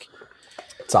We Make.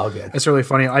 It's all good. It's really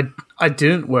funny. I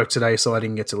didn't work today, so I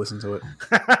didn't get to listen to it.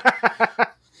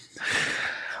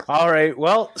 All right.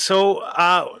 Well,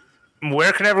 so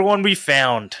where can everyone be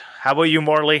found? How about you,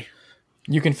 Morley?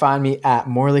 You can find me at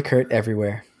Morley Kurt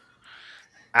everywhere.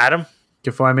 Adam?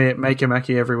 You can find me at Make a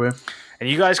Mackie everywhere. And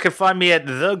you guys can find me at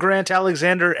The Grant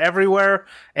Alexander everywhere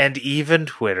and even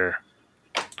Twitter.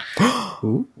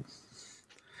 Ooh.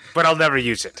 But I'll never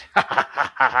use it.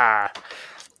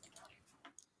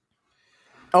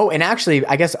 Oh, and actually,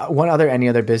 I guess any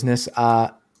other business,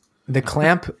 the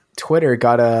Clamp Twitter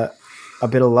got a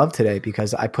bit of love today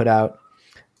because I put out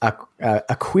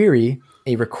a query,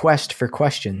 a request for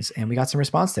questions, and we got some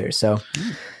response there. So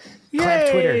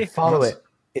Clamp Twitter, follow it.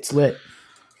 It's lit.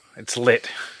 It's lit.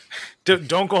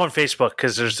 Don't go on Facebook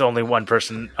because there's only one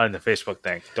person on the Facebook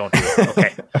thing. Don't do it.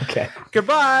 Okay. Okay.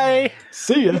 Goodbye.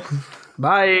 See ya.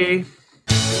 Bye.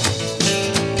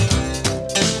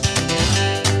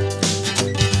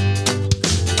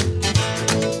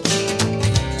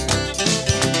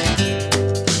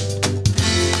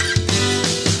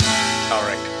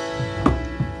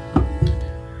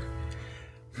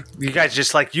 You guys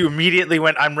just you immediately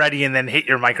went, I'm ready, and then hit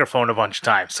your microphone a bunch of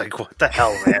times. Like, what the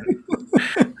hell, man?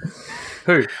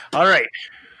 Who? All right.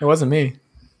 It wasn't me.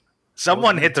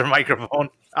 Someone hit their microphone.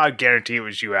 I guarantee it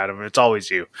was you, Adam. It's always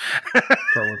you.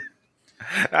 Probably.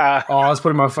 I was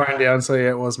putting my phone down, so yeah,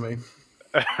 it was me.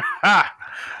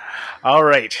 All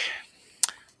right.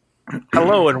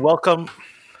 Hello and welcome.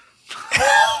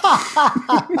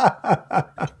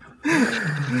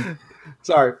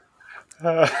 Sorry.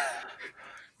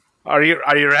 Are you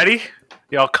ready?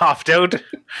 You all coughed out?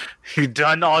 You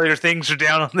done all your things are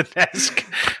down on the desk?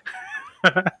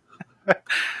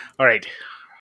 All right.